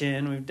done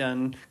Chechen, we've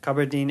done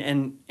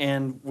Kabardine,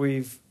 and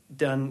we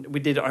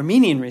did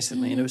Armenian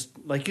recently, and it was,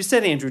 like you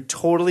said, Andrew,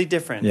 totally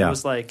different. Yeah. It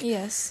was like,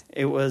 Yes.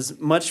 it was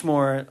much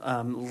more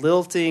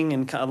lilting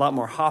and a lot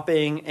more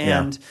hopping,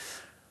 and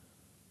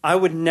I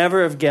would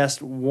never have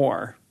guessed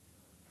war.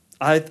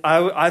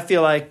 I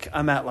feel like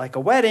I'm at like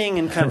a wedding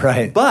and kind of,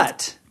 Right.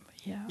 but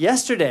Yeah.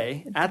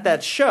 yesterday at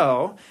that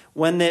show,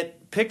 when it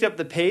picked up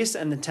the pace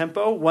and the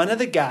tempo, one of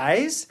the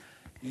guys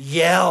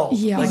yelled.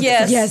 Yeah. Like,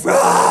 Yes. Yes.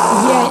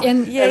 Yeah.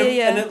 And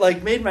and it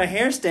like made my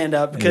hair stand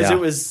up because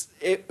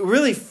Yeah. it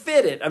really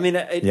fit it. I mean,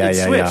 it Yeah,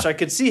 switched. yeah. I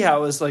could see how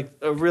it was like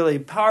a really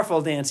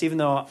powerful dance, even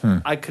though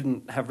I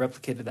couldn't have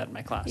replicated that in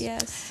my class.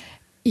 Yes.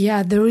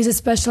 yeah, there is a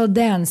special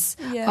dance.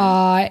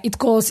 Yeah. It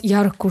calls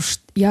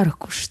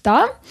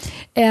Yarkushta,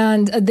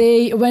 and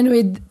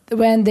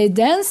when they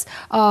dance,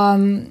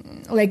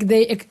 like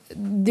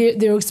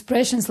their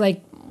expressions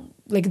like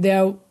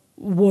they're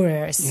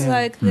warriors.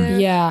 Like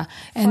the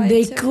And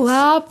they fighters.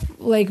 clap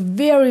like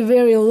very,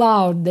 very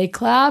loud. They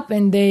clap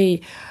and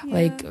they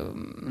like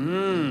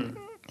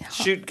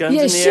Shoot guns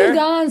in the shoot air.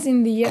 guns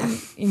in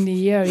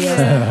the air.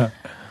 Yeah.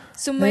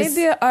 So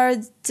maybe our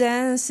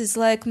dance is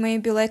like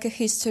maybe like a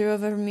history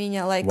of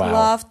Armenia, like Wow.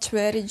 love,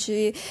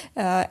 tragedy,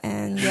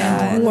 and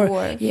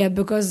war. Yeah,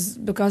 because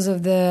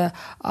of the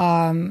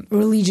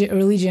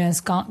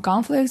religious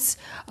conflicts,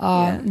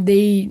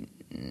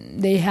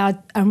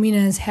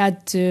 Armenians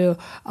had to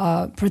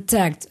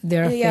protect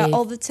their Yeah, faith.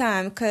 all the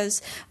time,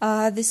 because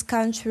this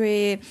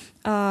country,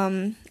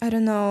 I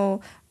don't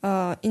know,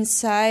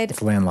 inside.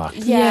 It's landlocked.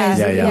 Yeah,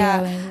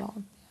 yeah.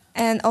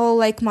 And all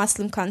like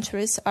Muslim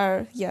countries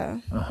are,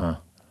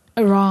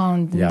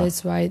 Around, Yeah. and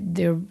that's why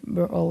they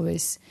were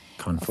always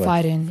Conflict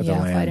fighting. for the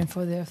land. Fighting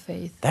for their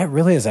faith. That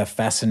really is a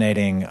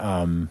fascinating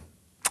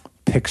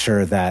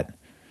picture that,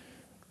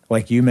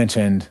 like you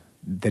mentioned,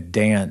 the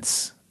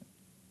dance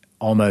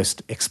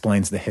almost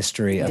explains the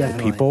history of the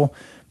Definitely. people.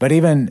 But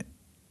even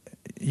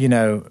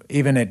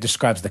it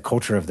describes the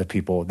culture of the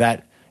people.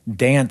 That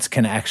dance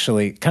can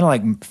actually, kind of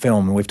like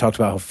film, we've talked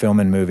about how film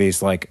and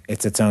movies, like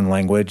it's its own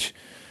language,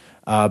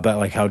 but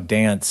like how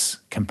dance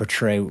can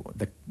portray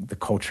the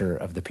culture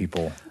of the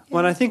people.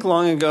 When I think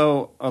long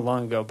ago,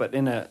 but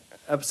in an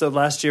episode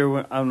last year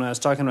when I was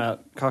talking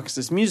about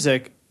Caucasus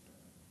music,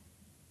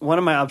 one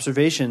of my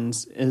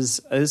observations is,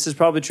 this is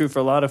probably true for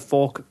a lot of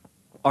folk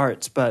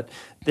arts, but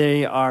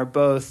they are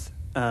both,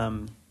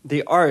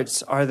 the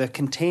arts are the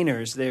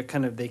containers. They're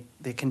kind of,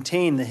 they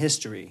contain the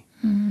history,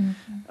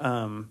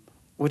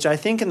 which I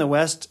think in the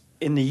West,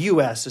 in the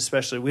U.S.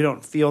 especially, we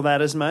don't feel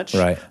that as much.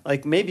 Right.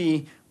 Like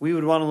maybe we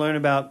would want to learn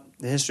about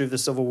the history of the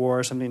Civil War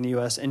or something in the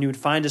U.S., and you would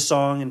find a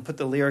song and put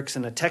the lyrics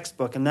in a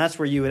textbook, and that's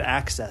where you would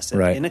access it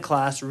Right. in a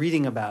class,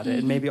 reading about it,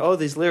 and maybe,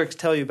 these lyrics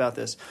tell you about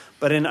this.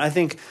 But in, I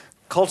think,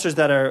 cultures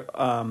that are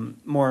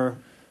more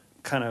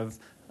kind of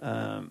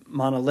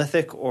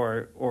monolithic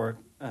or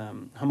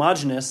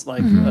homogenous,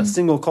 like a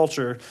single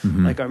culture,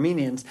 like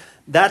Armenians,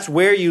 that's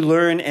where you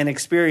learn and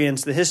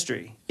experience the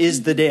history,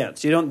 is the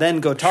dance. You don't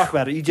then go talk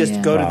about it. You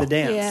just go to the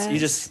dance. Yes. You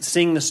just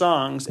sing the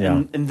songs,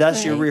 and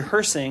thus you're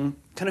rehearsing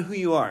kind of who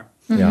you are.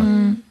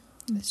 Yeah.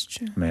 That's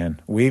true.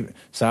 Man,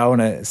 so I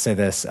want to say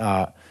this.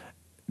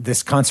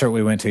 This concert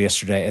we went to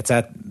yesterday, it's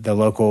at the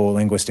local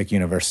linguistic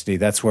university.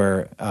 That's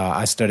where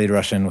I studied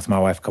Russian with my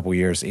wife a couple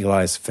years.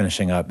 Eli's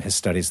finishing up his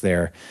studies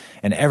there.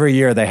 And every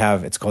year they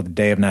have, it's called the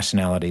Day of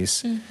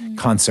Nationalities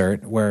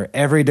concert, where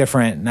every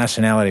different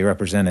nationality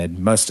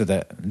represented,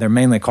 they're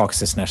mainly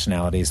Caucasus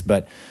nationalities,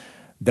 but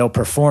they'll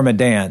perform a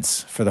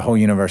dance for the whole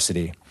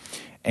university.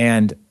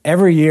 And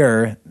every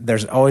year,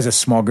 there's always a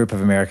small group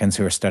of Americans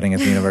who are studying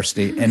at the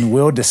university, and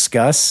we'll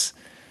discuss,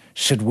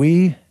 should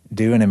we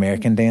do an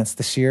American dance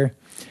this year?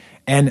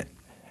 And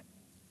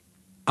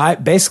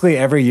basically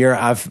every year,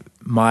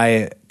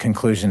 my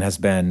conclusion has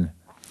been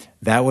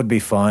that would be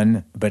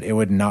fun, but it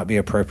would not be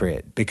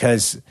appropriate,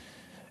 because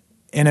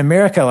in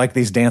America, like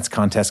these dance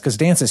contests, because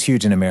dance is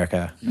huge in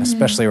America,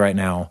 especially right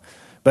now,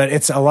 but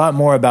it's a lot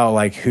more about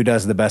like who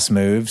does the best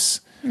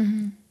moves,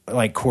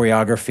 like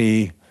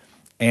choreography.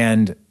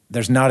 And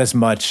there's not as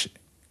much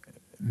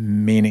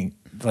meaning,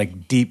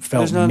 like deep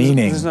felt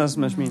meaning. There's not as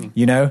much meaning.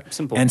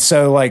 Simple. And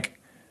so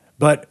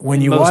but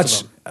when you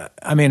watch,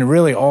 I mean,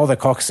 really all the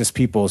Caucasus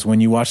peoples,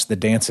 when you watch the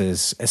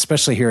dances,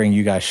 especially hearing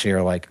you guys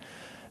share, like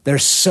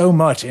there's so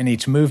much in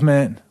each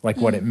movement, like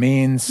what it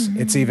means.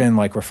 It's even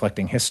like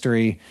reflecting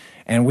history.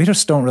 And we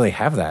just don't really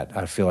have that,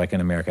 I feel like,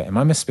 in America. Am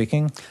I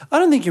misspeaking? I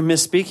don't think you're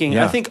misspeaking.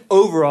 Yeah. I think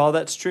overall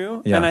that's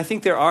true. Yeah. And I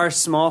think there are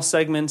small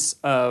segments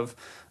of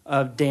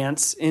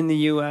dance in the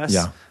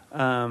U.S.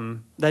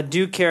 That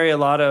do carry a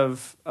lot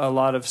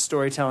of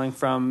storytelling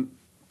from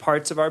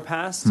parts of our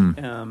past,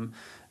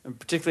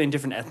 particularly in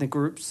different ethnic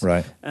groups.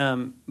 Right.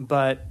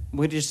 But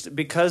we just,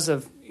 because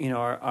of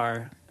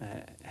our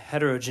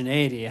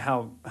heterogeneity,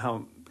 how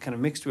kind of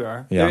mixed we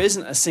are, there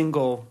isn't a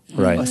single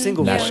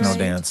national voice,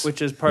 dance,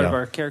 which is part of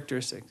our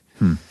characteristic.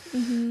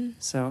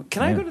 So,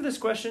 can I go to this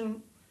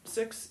question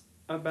 6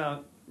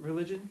 about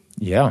religion?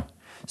 Yeah.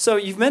 So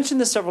you've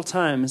mentioned this several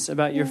times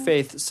about your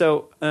faith.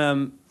 So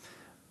I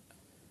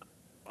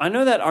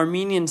know that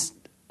Armenians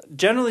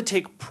generally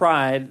take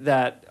pride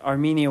that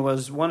Armenia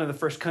was one of the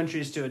first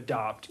countries to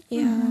adopt.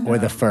 Yeah. We're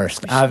the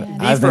first. I've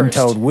The been first.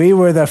 told we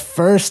were the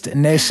first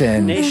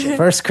nation.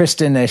 First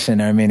Christian nation,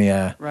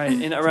 Armenia. Right,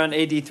 in around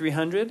AD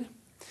 300.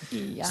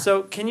 Yeah.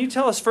 So can you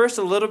tell us first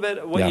a little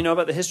bit what Yeah. you know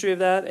about the history of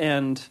that,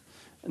 and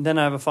then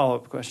I have a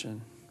follow-up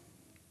question.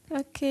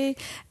 Okay,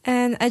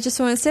 and I just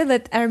want to say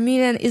that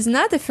Armenian is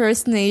not the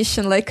first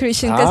nation like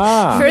Christian,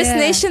 because first Yeah.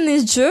 nation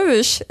is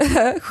Jewish,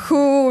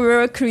 who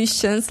were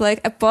Christians,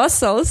 like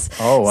apostles.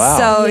 Oh, wow.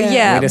 So Yeah.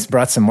 yeah, We just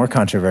brought some more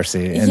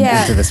controversy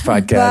yeah. into this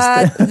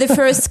podcast. But the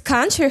first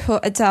country who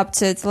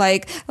adopted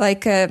like I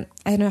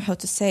don't know how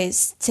to say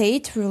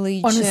state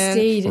religion On a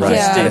state, Right,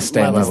 yeah, at a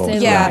state on a level.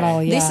 state yeah.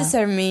 level, This is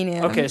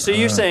Armenia. Okay, so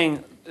you're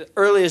saying the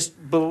earliest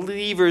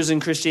believers in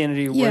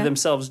Christianity were Yeah.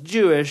 themselves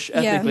Jewish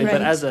Yeah, ethnically, but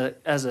right. as a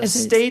As a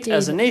state, state.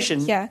 as a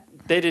nation, Yeah.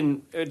 they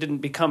didn't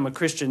become a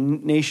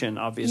Christian nation,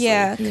 obviously.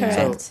 Yeah, Yeah.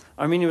 correct. So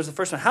Armenia was the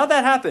first one. How'd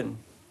that happen?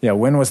 Yeah,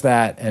 when was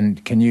that?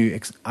 And can you?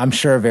 I'm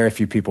sure very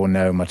few people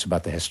know much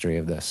about the history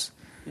of this.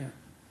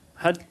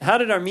 How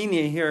did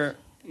Armenia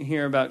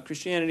hear about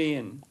Christianity?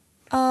 And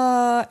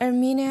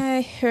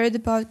Armenia heard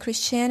about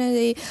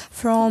Christianity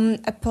from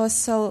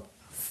Apostle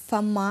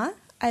Foma.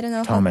 I don't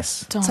know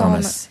Thomas.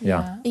 Thomas.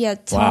 Yeah. Yeah,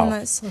 Wow.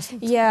 Thomas.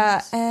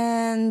 Yeah,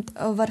 and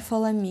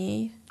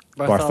Vartholomew.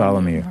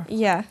 Bartholomew.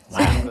 Yeah,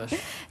 English.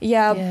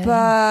 yeah, Yeah.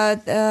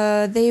 but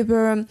they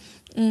were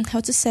how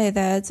to say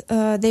that?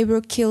 They were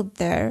killed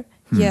there.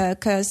 Yeah,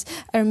 because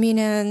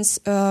Armenians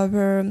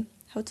were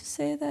how to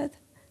say that?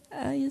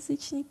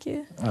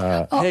 Язычники.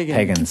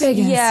 Pagans. Pagans,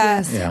 Yeah.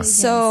 yes, Yeah. pagans.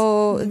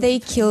 So they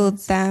killed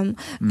them,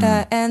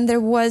 and there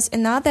was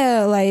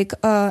another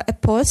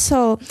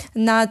apostle,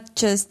 not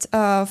just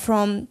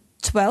from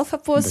 12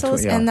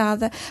 apostles, yeah.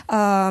 another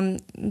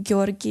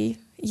Georgi.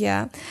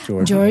 Yeah,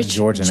 George. in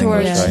George. English,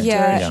 right?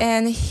 Yeah,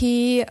 and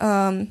he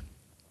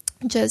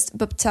just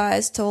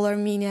baptized all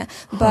Armenia,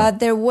 but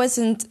there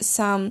wasn't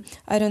some,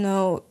 I don't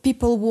know,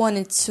 people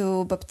wanted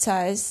to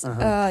baptize.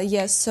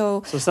 Yes,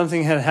 so So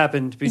something had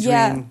happened between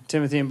Yeah.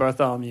 Timothy and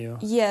Bartholomew.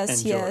 yes, and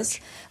yes.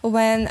 George.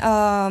 When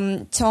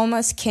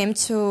Thomas came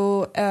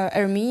to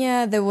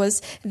Armenia, there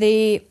was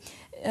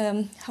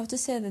how to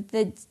say that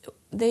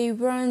they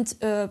weren't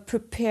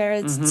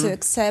prepared to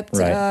accept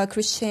Right.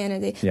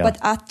 Christianity. Yeah. But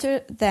after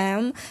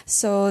them,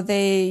 so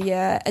they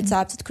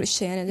adopted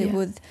Christianity Yeah.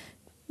 with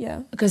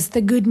Because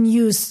the good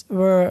news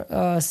were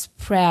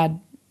spread,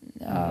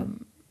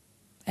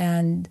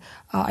 and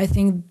I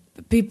think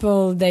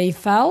people they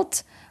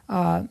felt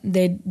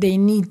they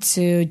need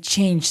to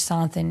change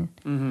something,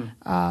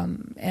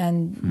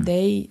 and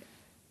they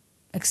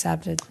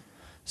accepted.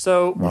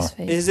 So Wow.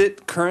 is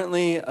it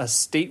currently a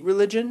state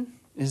religion?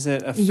 Is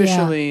it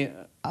officially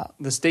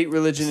the state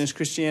religion is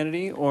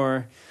Christianity,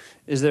 or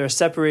is there a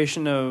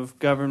separation of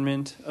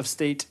government, of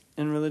state,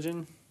 and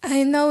religion?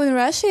 I know in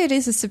Russia it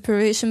is a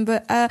separation,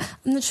 but I'm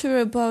not sure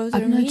about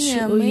I'm not Armenia.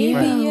 sure.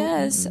 Maybe Yeah.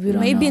 yes, We don't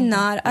maybe know.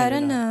 not. I Maybe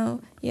don't not. know.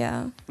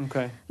 Yeah,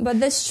 Okay. but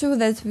that's true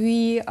that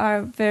we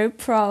are very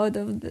proud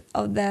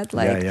of that.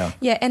 Like,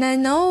 Yeah. and I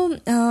know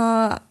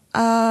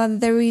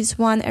there is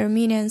one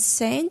Armenian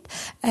saint,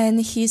 and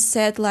he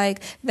said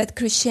like that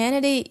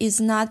Christianity is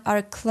not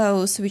our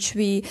clothes, which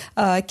we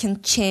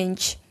can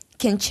change.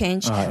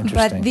 Interesting.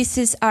 But this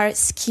is our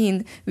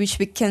skin, which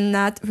we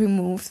cannot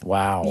remove.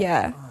 Wow.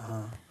 Yeah.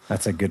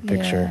 That's a good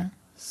picture. Yeah.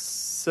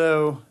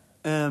 So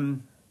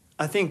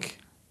I think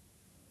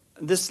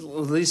this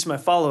leads to my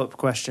follow-up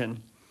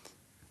question.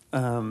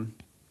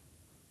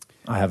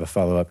 I have a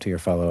follow-up to your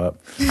follow-up.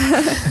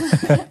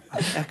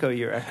 Echo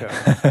your echo,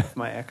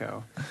 my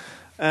echo.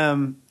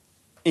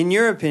 In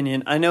your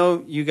opinion, I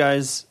know you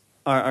guys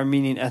are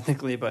Armenian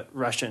ethnically, but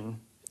Russian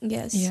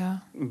Yes. Yeah.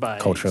 by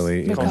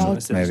Culturally,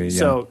 citizen. maybe, yeah.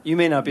 So you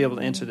may not be able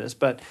to answer this,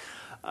 but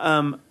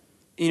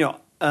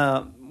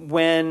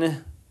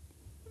when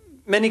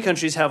many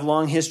countries have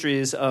long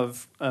histories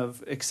of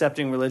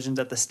accepting religions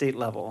at the state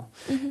level,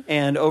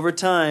 and over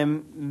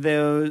time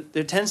there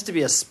tends to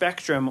be a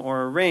spectrum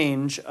or a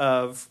range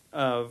of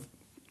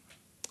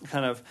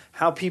kind of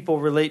how people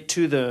relate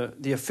to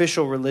the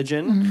official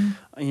religion.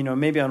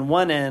 Maybe on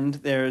one end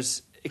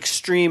there's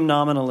extreme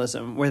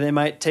nominalism, where they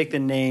might take the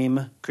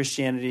name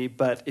Christianity,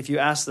 but if you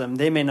ask them,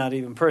 they may not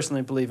even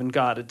personally believe in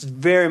God. It's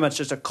very much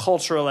just a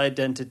cultural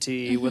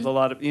identity with a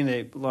lot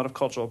of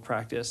cultural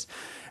practice.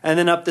 And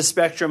then up the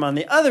spectrum on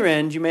the other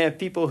end, you may have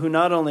people who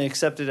not only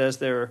accept it as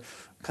their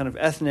kind of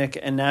ethnic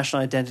and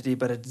national identity,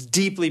 but it's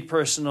deeply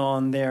personal,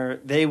 and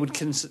they would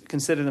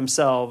consider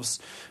themselves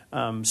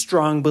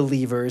strong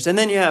believers. And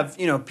then you have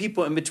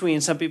people in between,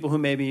 some people who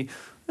maybe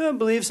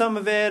believe some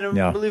of it and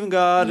believe in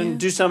God and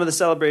do some of the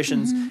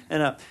celebrations.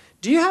 And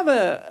do you have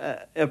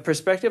a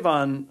perspective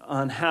on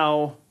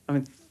how,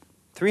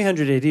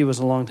 300 AD was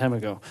a long time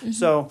ago.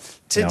 So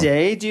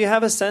today, do you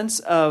have a sense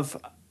of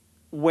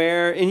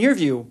where, in your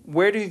view,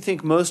 where do you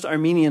think most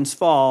Armenians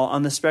fall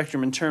on the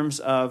spectrum in terms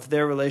of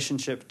their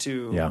relationship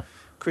to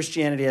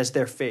Christianity as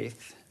their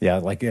faith? Yeah,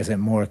 like is it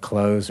more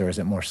clothes or is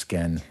it more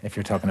skin? If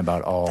you're talking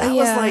about all. That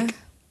was Yeah. like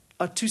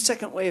a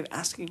 2-second way of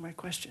asking my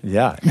question.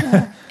 Yeah.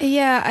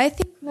 Yeah, I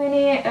think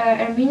many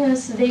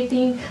Armenians, they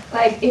think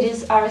like it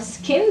is our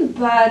skin,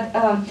 but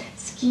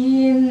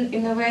skin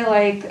in a way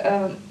like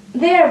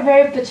they are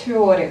very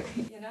patriotic,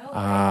 you know.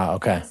 Ah,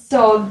 okay.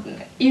 So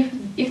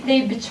if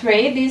they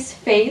betray this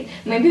faith,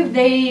 maybe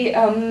they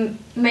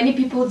many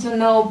people don't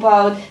know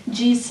about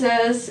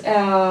Jesus.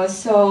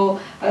 So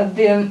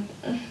the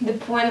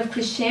point of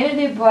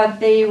Christianity,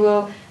 but they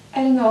will.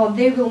 I don't know.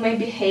 They will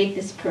maybe hate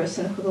this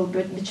person who will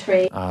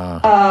betray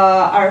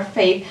our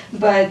faith,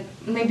 but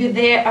maybe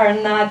they are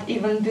not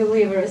even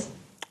believers.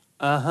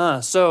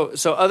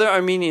 So other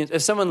Armenians,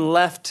 if someone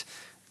left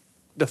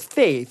the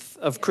faith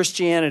of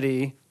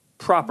Christianity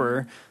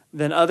proper,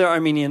 then other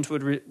Armenians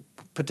would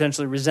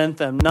potentially resent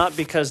them, not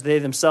because they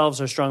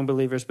themselves are strong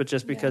believers, but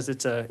just because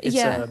it's a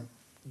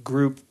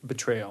group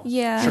betrayal.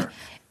 Yeah. Sure.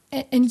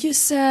 And you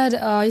said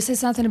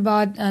something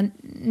about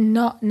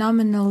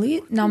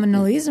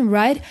nominalism,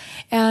 right?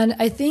 And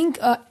I think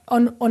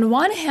on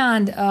one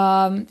hand,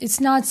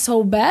 it's not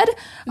so bad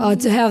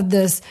to have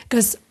this,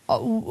 because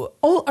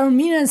all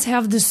Armenians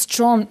have the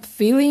strong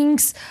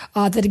feelings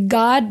that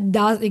God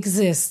does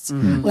exist.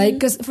 Like,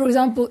 because for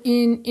example,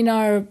 in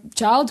our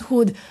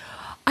childhood,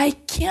 I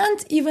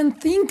can't even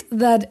think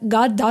that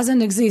God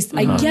doesn't exist.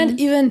 I can't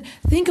even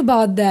think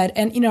about that.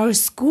 And in our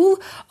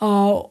school,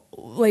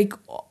 like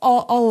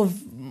all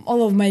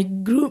of my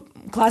group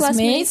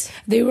classmates,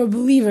 they were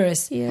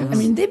believers. Yes. I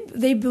mean,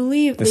 they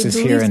believed. This is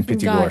here in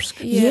Pyatigorsk.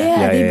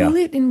 They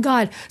believed in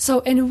God. So,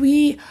 and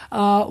we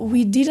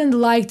didn't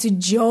like to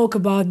joke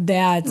about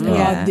that,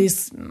 about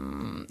this,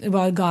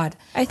 about God.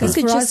 I think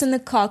it's just in the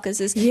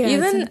Caucasus. Yeah,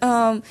 even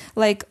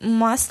like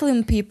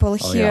Muslim people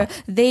here,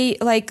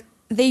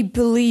 they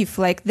believe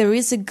like there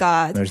is a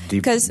God. There's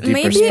because deep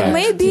maybe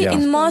respect.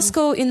 in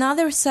Moscow, in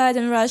other side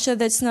in Russia,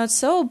 that's not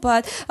so.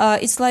 But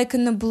it's like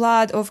in the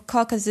blood of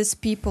Caucasus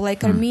people,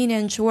 like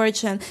Armenian,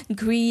 Georgian,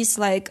 Greece,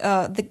 like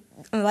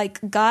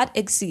God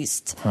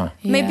exists.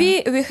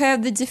 Maybe we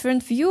have the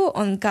different view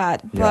on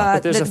God,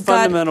 But there's a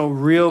fundamental,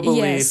 real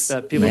belief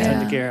that people tend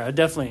to Yeah. care. I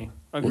definitely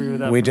agree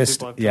with that.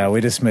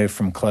 We just moved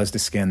from clothes to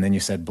skin. Then you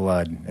said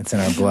blood. It's in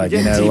our blood.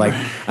 You know, like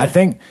I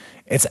think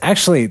it's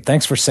actually.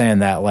 Thanks for saying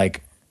that.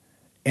 Like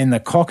in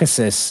the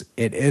Caucasus,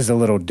 it is a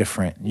little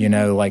different. You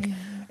know, like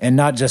and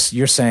not just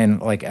you're saying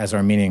like as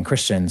Armenian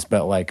Christians,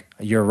 but like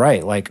you're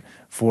right. Like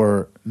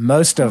for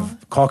most of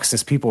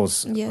Caucasus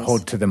peoples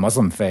hold to the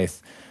Muslim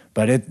faith,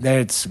 but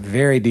it's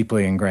very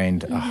deeply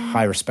ingrained a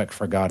high respect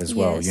for God as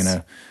well. Yes. You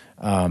know,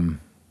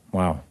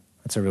 wow,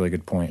 that's a really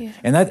good point,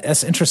 and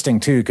that's interesting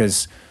too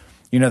because.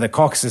 You know, the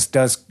Caucasus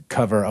does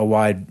cover a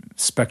wide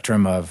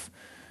spectrum of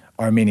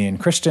Armenian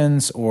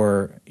Christians,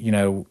 or, you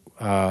know,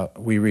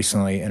 we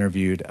recently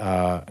interviewed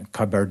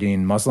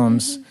Kabardine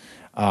Muslims,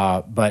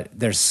 but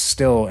there's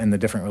still in the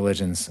different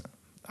religions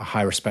a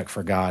high respect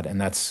for God, and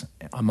that's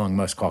among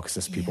most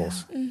Caucasus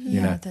peoples.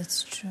 You know?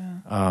 That's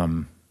true.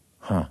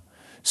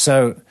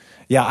 So,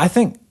 yeah, I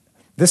think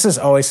this is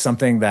always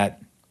something that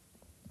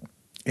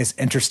is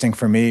interesting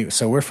for me.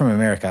 So we're from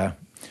America.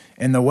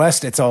 In the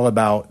West, it's all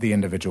about the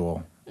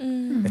individual.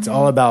 It's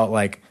all about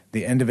like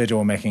the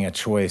individual making a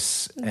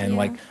choice. And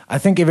like, I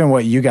think even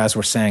what you guys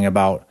were saying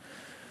about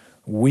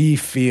we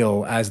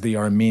feel as the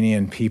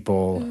Armenian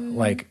people,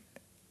 like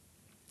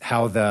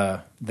how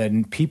the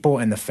people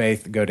and the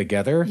faith go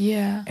together.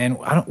 Yeah. And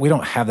we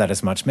don't have that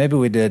as much. Maybe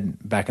we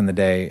did back in the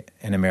day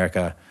in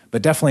America,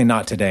 but definitely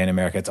not today in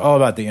America. It's all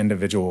about the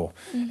individual.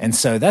 And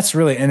so that's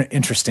really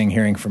interesting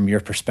hearing from your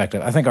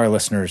perspective. I think our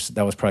listeners,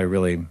 that was probably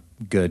really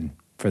good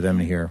for them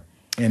to hear.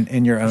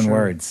 In your own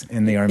words,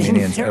 in the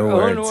Armenians'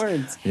 own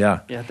words.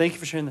 Yeah. Yeah, thank you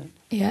for sharing that.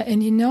 Yeah,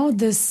 and you know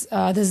this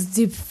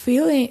deep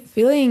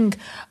feeling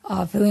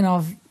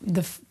of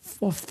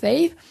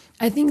faith.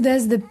 I think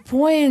that's the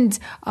point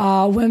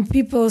when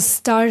people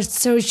start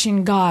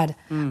searching God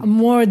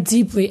more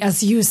deeply,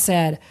 as you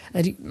said.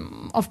 That,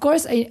 of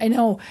course, I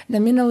know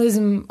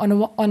nominalism.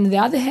 On the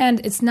other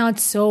hand, it's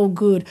not so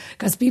good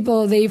because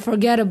people they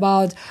forget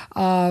about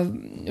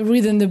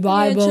reading the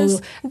Bible.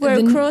 Just wear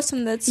a cross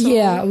and that's all.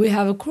 Yeah, we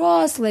have a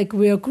cross. Like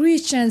we are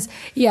Christians.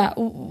 Yeah,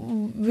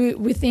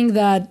 we think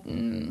that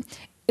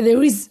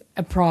there is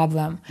a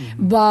problem,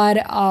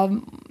 but.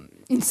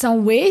 In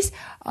some ways,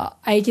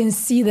 I can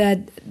see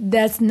that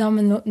that's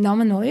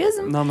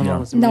nominalism.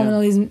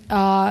 Nominalism.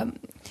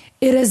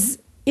 It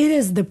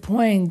is the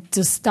point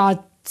to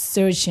start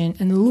searching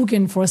and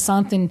looking for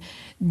something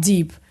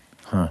deep.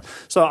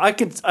 So I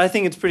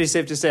think it's pretty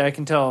safe to say I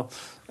can tell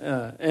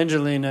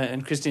Angelina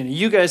and Christina,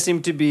 you guys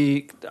seem to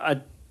be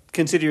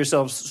consider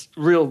yourselves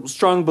real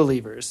strong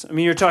believers. I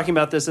mean, you're talking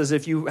about this as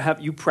if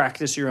you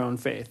practice your own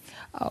faith.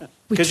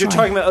 Because you're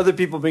talking about other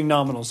people being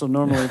nominal, so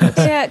normally that's...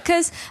 Yeah,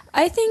 because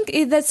I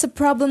think that's a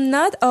problem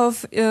not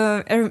of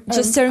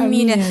just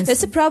Armenian.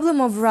 That's a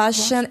problem of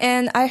Russian,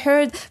 and I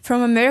heard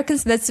from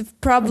Americans that's a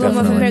problem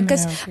of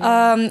Americans.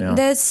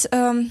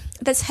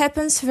 That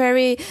happens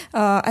very,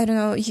 I don't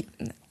know...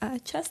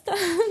 часто?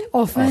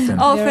 Often. Very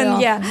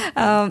Often,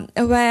 yeah.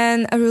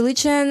 When a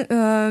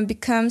religion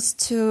becomes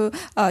to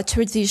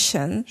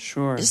tradition.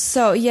 Sure.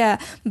 So, yeah.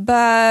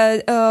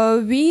 But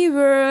we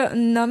were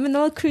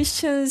nominal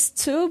Christians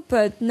too,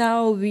 but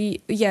now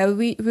we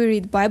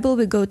read Bible,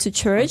 we go to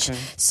church. Okay.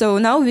 So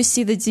now we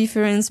see the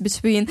difference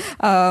between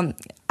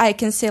I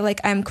can say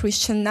like I'm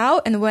Christian now,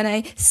 and when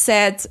I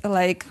said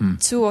like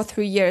 2 or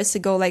 3 years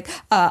ago, like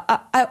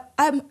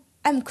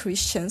I'm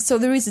Christian. So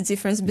there is a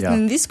difference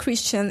between this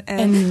Christian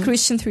and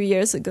Christian 3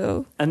 years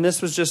ago. And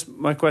this was just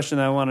my question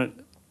that I wanted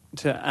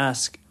to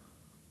ask.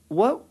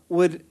 What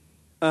would,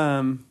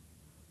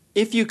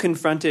 if you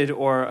confronted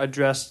or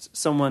addressed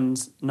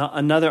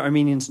another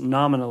Armenian's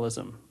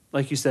nominalism,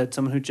 like you said,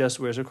 someone who just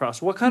wears a cross,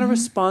 what kind of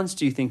response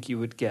do you think you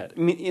would get? I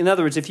mean, in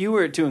other words, if you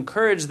were to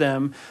encourage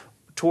them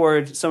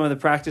toward some of the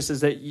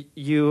practices that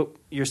you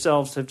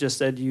yourselves have just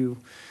said you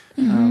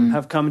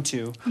have come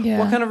to,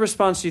 what kind of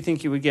response do you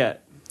think you would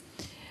get?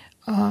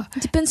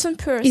 Depends on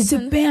person. It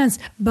depends,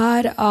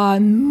 but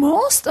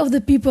most of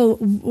the people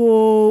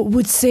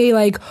would say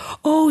like,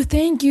 "Oh,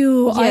 thank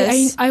you.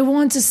 Yes. I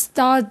want to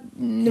start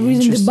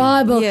reading the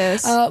Bible."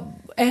 Yes.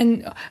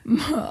 And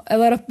a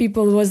lot of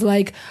people was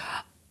like,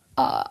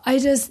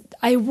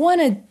 I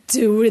wanted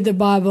to read the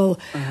Bible,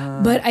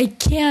 but I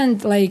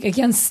can't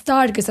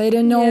start because I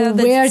don't know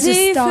where to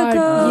start.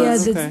 Yeah,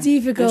 that's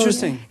difficult.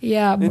 Interesting.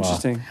 Yeah,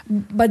 Interesting.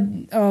 But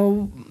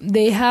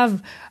they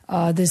have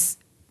this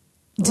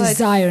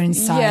desire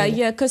inside.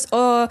 Yeah, because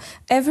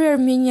every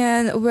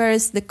Armenian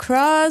wears the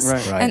cross,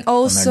 right. and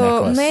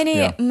also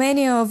necklace.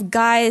 many of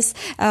guys.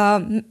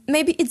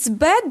 Maybe it's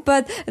bad,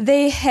 but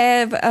they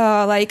have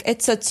like a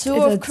tattoo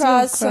of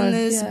cross on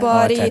his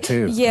body. Oh, a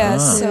tattoo. Yeah,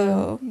 Ah.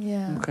 so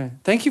Yeah. Okay.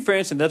 Thank you for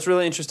answering. That's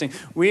really interesting.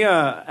 We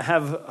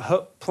have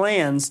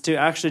plans to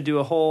actually do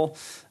a whole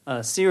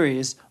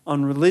series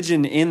on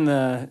religion in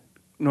the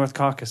North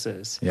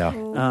Caucasus. Yeah.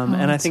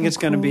 And I think it's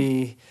going to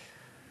be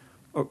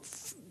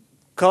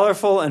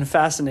colorful and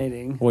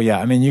fascinating. Well, yeah.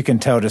 I mean, you can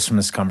tell just from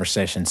this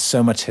conversation,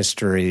 so much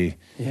history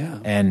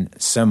and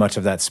so much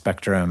of that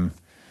spectrum.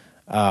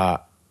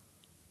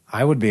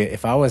 I would be,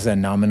 if I was a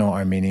nominal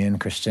Armenian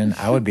Christian,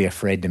 I would be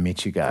afraid to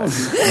meet you guys.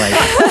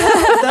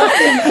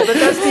 But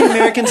that's the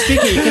American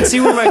speaking. You can see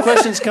where my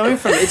question's coming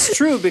from. It's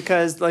true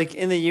because, like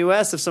in the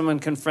U.S., if someone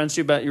confronts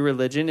you about your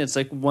religion, it's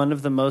like one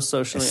of the most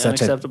socially Such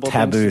a unacceptable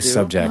taboo things to do.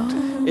 subject.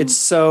 It's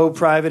so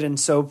private and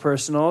so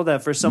personal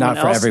that for someone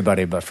Not for else,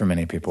 everybody, but for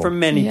many people. for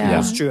many people, Yeah.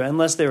 it's true,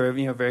 unless they were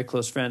a very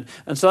close friend.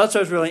 And so that's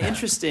why it's really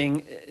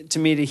interesting to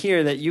me to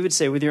hear that you would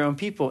say with your own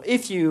people,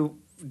 if you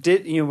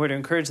were to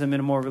encourage them in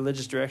a more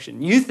religious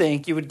direction, you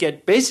think you would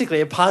get basically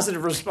a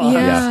positive response.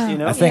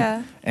 Yeah. I think,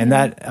 Yeah. and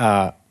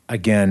that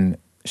again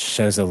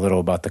shows a little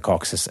about the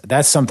Caucasus.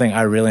 That's something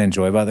I really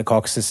enjoy about the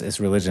Caucasus is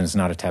religion is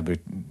not a taboo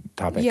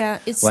topic. Yeah,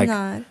 it's like,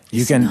 not.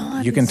 You It's can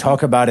not, you can it's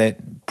talk about it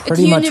at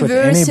pretty much with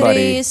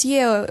anybody. universities,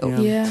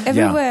 Yeah.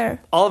 everywhere.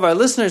 All of our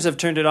listeners have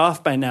turned it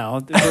off by now.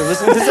 They're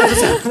listening to this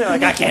episode. They're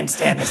like, I can't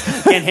stand this.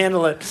 Can't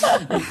handle it.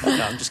 No,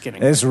 I'm just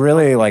kidding. It's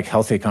really like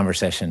healthy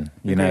conversation,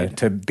 you know, Okay.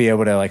 to be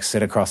able to like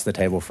sit across the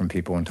table from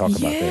people and talk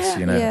about this,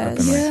 you know, Yes.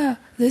 openly. Yeah,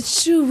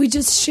 that's true. We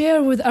just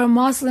share with our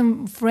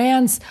Muslim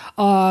friends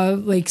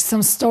like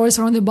some stories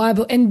from the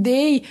Bible, and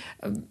they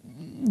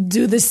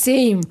do the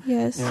same.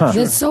 Yes.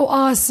 That's so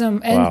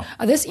awesome. And Wow.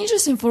 that's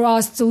interesting for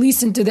us to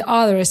listen to the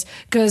others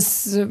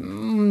because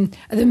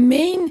the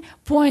main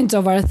point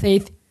of our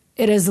faith,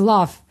 it is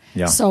love.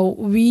 Yeah. So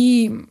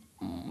we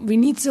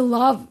need to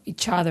love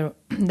each other.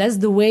 That's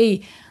the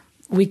way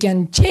we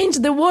can change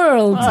the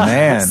world.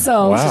 Man,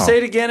 So wow. Say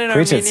it again in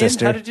Preach it, Armenian.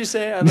 sister. How did you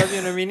say I love you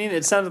in Armenian?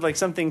 It sounded like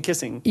something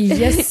kissing.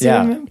 yes,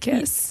 Yeah.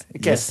 kiss.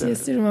 Kiss.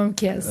 Yes,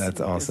 kiss.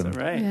 That's awesome.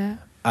 Right. Yeah.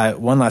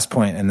 One last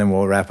point, and then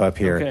we'll wrap up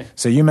here. Okay.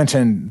 So you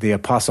mentioned the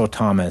Apostle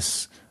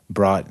Thomas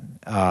brought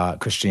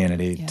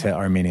Christianity to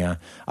Armenia.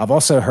 I've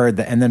also heard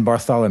that, and then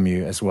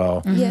Bartholomew as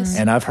well. Yes.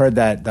 And I've heard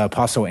that the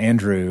Apostle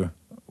Andrew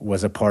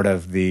was a part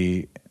of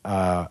the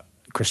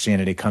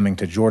Christianity coming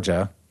to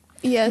Georgia.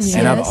 Yes.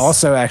 And I've yes.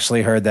 also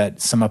actually heard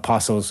that some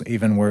apostles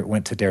even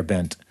went to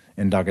Derbent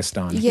in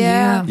Dagestan.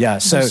 Yeah. Yeah,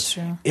 so That's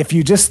true. if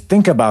you just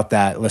think about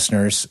that,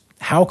 listeners,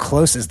 how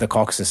close is the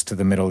Caucasus to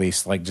the Middle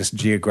East? Like just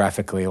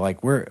geographically,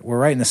 like we're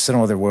right in the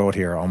center of the world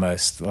here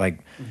almost. Like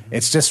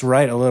it's just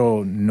right a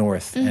little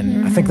north.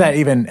 And I think that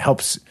even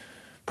helps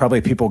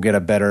probably people get a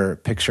better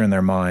picture in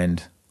their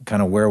mind,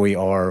 kind of where we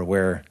are,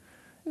 where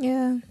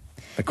Yeah.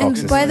 the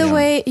Caucasus And by is. the Yeah.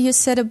 way, you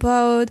said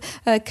about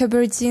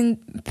Kabardine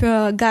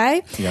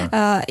guy.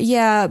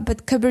 Yeah.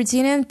 But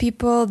Kabardinian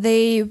people,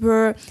 they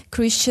were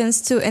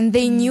Christians too, and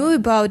they knew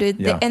about it,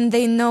 Yeah. and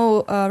they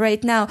know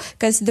right now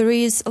because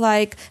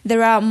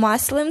there are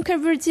Muslim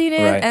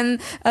Kabardinian Right. and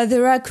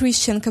there are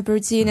Christian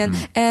Kabardinian,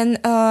 and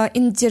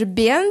in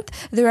Derbent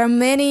there are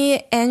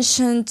many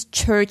ancient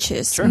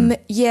churches. Sure.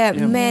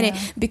 Many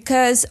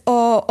because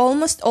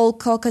almost all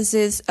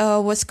Caucasus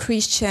was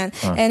Christian,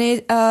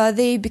 and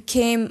they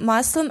became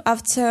Muslim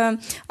after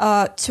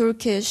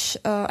Turkish.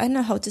 I don't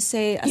know how to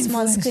say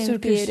Osmanlı Influence,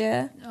 Turkish.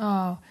 Imperia.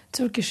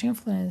 Turkish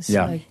influence.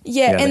 Yeah. Like,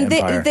 Yeah, the and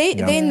empire.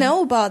 they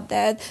know about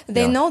that.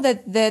 They Yeah. know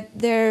that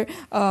they're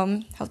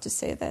how to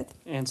say that.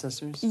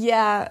 Ancestors.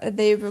 Yeah,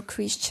 they were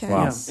Christians.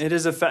 Wow. Yeah, it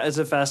is it's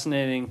a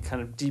fascinating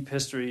kind of deep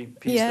history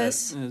piece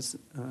Yes. that is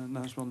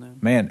not as well known.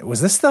 Man,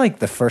 was this like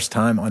the first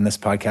time on this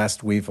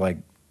podcast we've like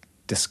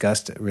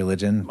discussed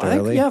religion I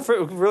thoroughly? think,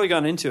 we've really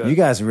gone into it. You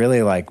guys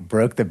really like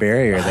broke the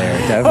barrier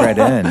there, dove right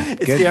in.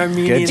 the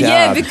Armenian- Good job.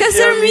 Yeah, because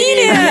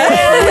Armenia.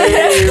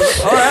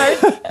 All right,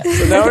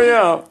 so now we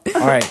know.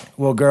 All right.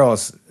 Well,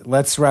 girls,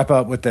 let's wrap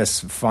up with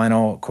this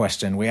final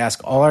question. We ask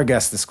all our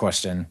guests this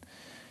question.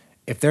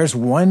 If there's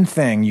one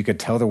thing you could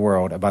tell the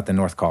world about the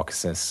North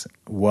Caucasus,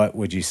 what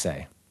would you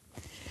say?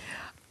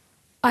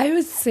 I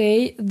would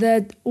say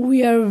that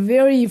we are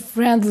very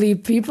friendly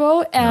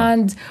people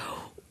and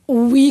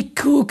we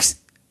cook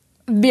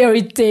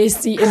very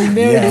tasty and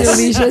very Yes.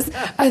 delicious.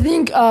 I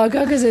think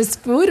Caucasus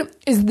food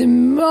is the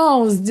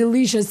most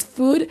delicious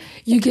food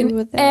you can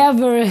with that.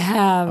 ever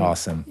have.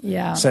 Awesome.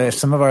 Yeah. So if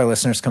some of our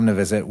listeners come to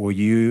visit, will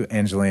you,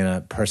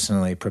 Angelina,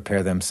 personally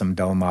prepare them some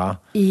dolma?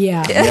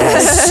 Yeah.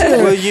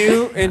 Will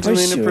you,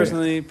 Angelina, sure.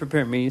 personally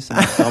prepare me some?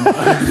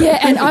 Yeah,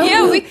 and I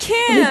Yeah, will, we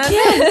can. we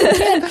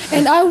can,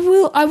 and I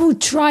will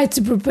try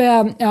to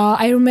prepare.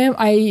 I remember,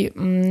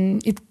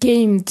 it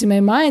came to my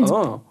mind.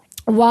 Oh.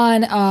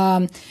 One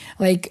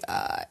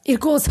it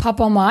calls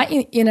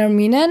hapama in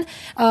Armenian.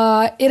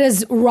 It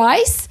is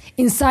rice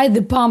inside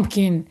the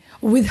pumpkin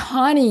with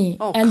honey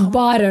and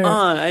butter.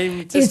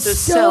 This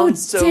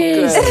sounds so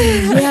tasty.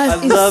 good. Yes,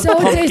 I love it's so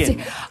pumpkin.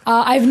 tasty.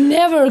 I've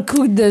never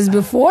cooked this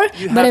before,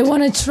 but I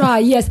want to try.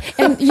 Yes,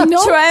 and you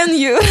know, Try on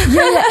you.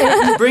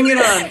 Bring it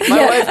on.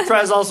 My wife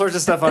tries all sorts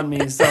of stuff on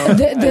me, so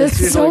They're it's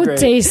usually so great.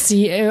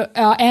 tasty,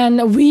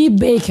 and we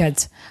bake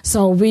it.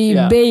 So we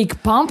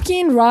bake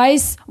pumpkin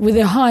rice with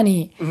the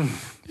honey.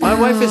 My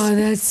wife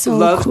that's so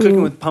loves cool.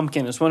 cooking with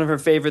pumpkin. It's one of her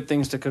favorite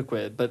things to cook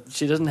with, but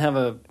she doesn't have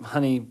a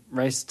honey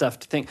rice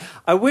stuffed thing.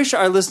 I wish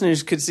our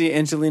listeners could see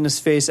Angelina's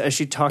face as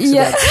she talks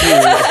about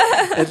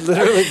food. It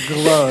literally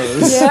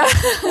glows. Yeah.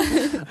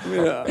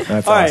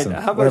 That's All right, awesome.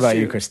 how What about about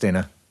you, you?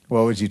 Christina?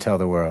 What would you tell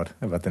the world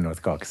about the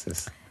North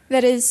Caucasus?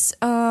 That is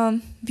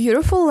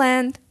beautiful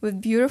land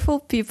with beautiful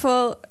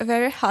people,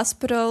 very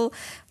hospitable.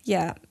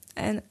 Yeah,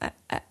 and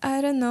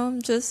I don't know,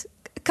 just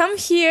come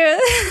here.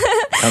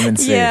 Come and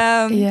see.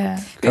 Yeah.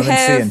 Come and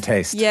see and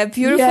taste. Yeah,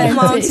 beautiful Yeah,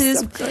 mountains,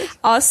 taste, of course.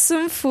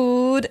 awesome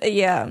food.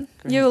 Yeah,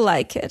 you will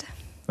like it.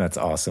 That's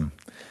awesome.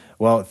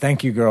 Well,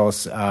 thank you,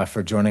 girls,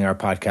 for joining our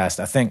podcast.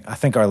 I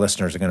think our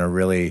listeners are going to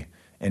really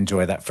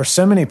enjoy that. For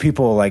so many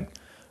people, like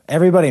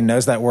everybody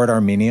knows that word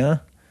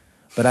Armenia,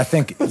 but I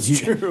think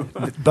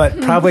but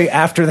probably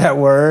after that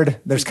word,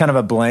 there's kind of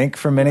a blank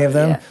for many of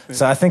them. Yeah.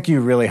 So I think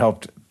you really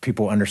helped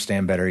people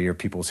understand better your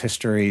people's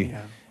history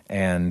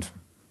and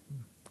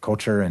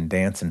culture and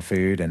dance and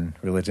food and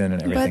religion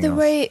and everything By the else.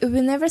 way,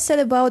 we never said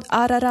about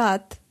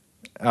Ararat.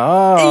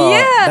 Oh,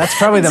 Yeah, that's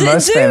probably the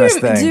most famous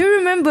thing. Do you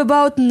remember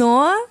about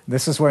Noah?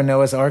 This is where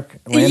Noah's Ark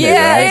landed,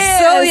 Yeah, right?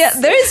 so yeah,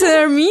 there is an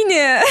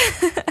Armenia,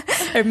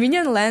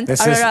 Armenian land.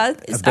 This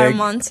Ararat is is a our big,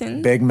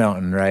 mountain. big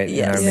mountain, right?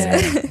 Yes. In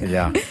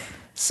Armenia. Yeah.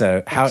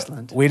 So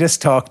Excellent. we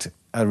just talked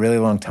a really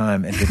long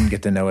time and didn't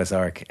get to Noah's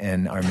Ark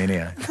in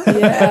Armenia.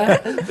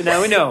 But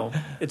now we know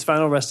its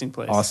final resting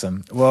place.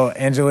 Awesome. Well,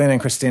 Angelina and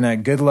Christina,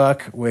 good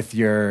luck with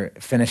your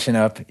finishing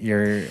up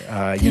your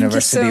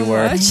university you so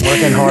work. much.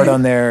 Working hard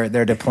on their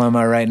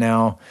diploma right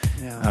now,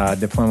 Yeah.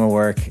 diploma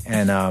work,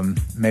 and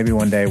maybe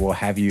one day we'll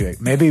have you.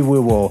 Maybe we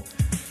will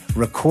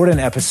record an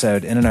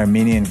episode in an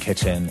Armenian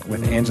kitchen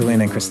with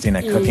Angelina and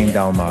Christina cooking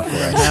dalma for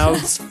us. Now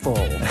it's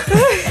full.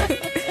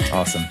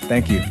 Awesome.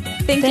 Thank you.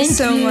 Thank you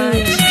so you.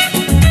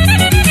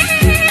 much.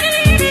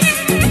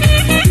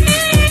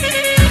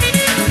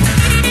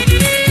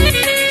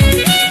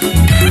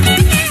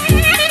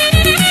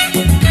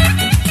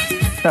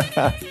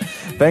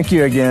 Thank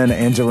you again,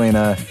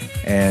 Angelina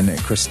and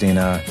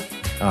Christina.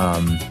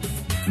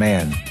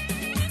 Man,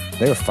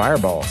 they were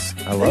fireballs.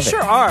 I love They it.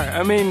 sure are.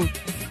 I mean,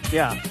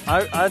 yeah.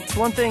 It's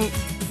one thing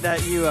that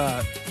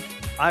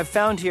I've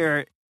found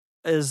here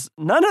is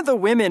none of the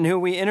women who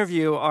we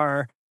interview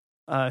are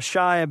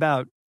shy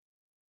about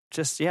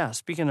just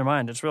speaking their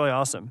mind. It's really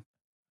awesome.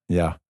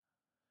 Yeah.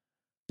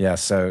 Yeah,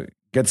 so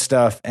good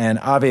stuff. And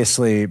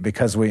obviously,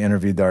 because we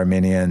interviewed the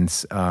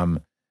Armenians,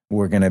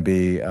 we're going to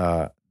be,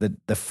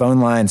 the phone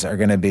lines are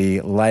going to be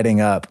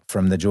lighting up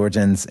from the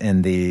Georgians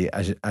and the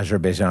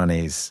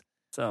Azerbaijanis,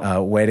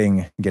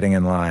 So getting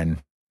in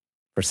line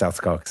for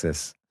South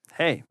Caucasus.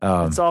 hey,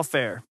 Um, it's all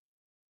fair.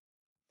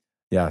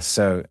 Yeah,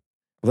 so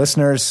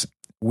listeners,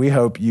 we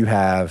hope you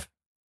have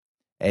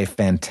a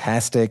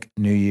fantastic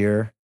new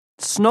year.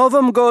 S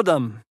Novim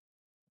Godom.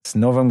 S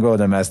Novim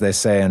Godom, as they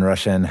say in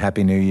Russian,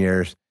 Happy New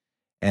Year's.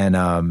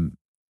 And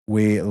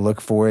we look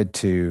forward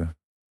to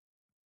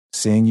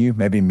seeing you,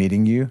 maybe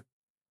meeting you,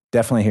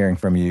 definitely hearing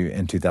from you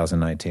in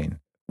 2019.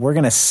 We're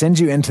going to send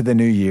you into the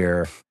new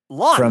year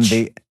Launch.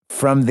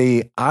 from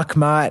the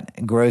Akhmat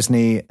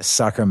Grozny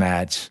soccer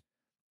match.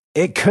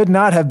 It could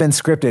not have been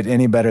scripted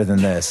any better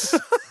than this.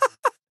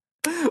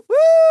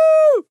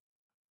 Woo!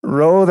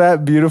 Roll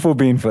that beautiful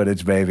bean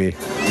footage, baby.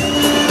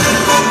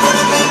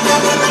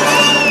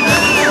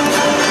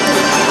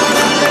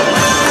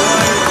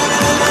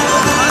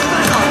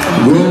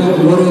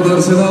 Ворота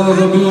Арсенала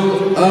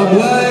забил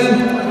Аблай.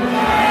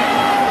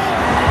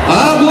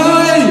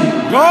 Аблай!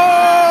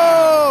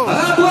 Гол!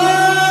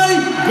 Аблай!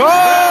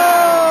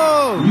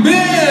 Гол!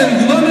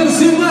 Менг, номер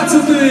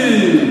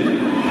 17.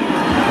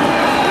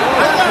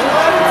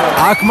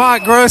 Akhmat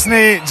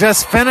Grozny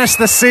just finished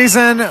the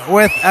season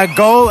with a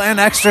goal in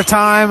extra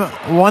time,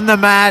 won the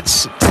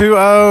match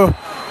 2-0.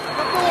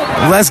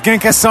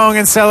 Lezginka song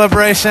in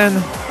celebration.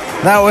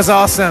 That was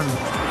awesome.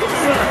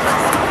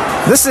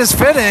 This is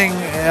fitting.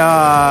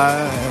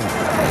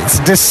 It's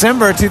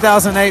December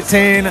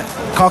 2018.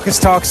 Caucus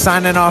Talk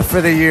signing off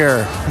for the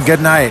year.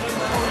 Good night.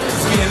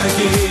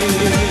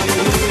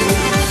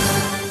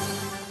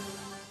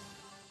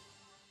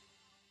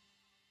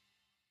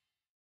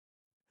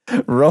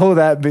 Roll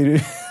that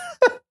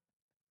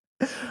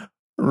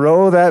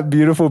Roll that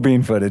beautiful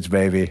bean footage,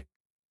 baby.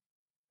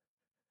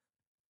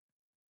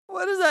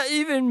 What does that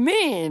even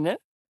mean?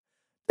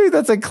 Dude,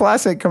 that's a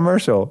classic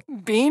commercial.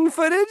 Bean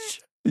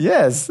footage?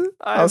 Yes. I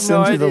I'll have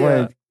no send you the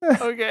idea.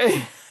 link.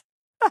 Okay.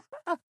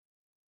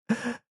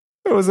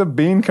 It was a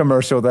bean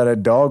commercial that a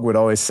dog would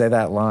always say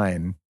that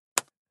line.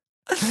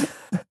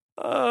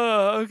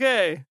 Oh,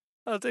 okay.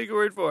 I'll take your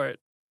word for it.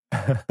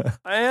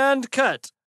 And cut.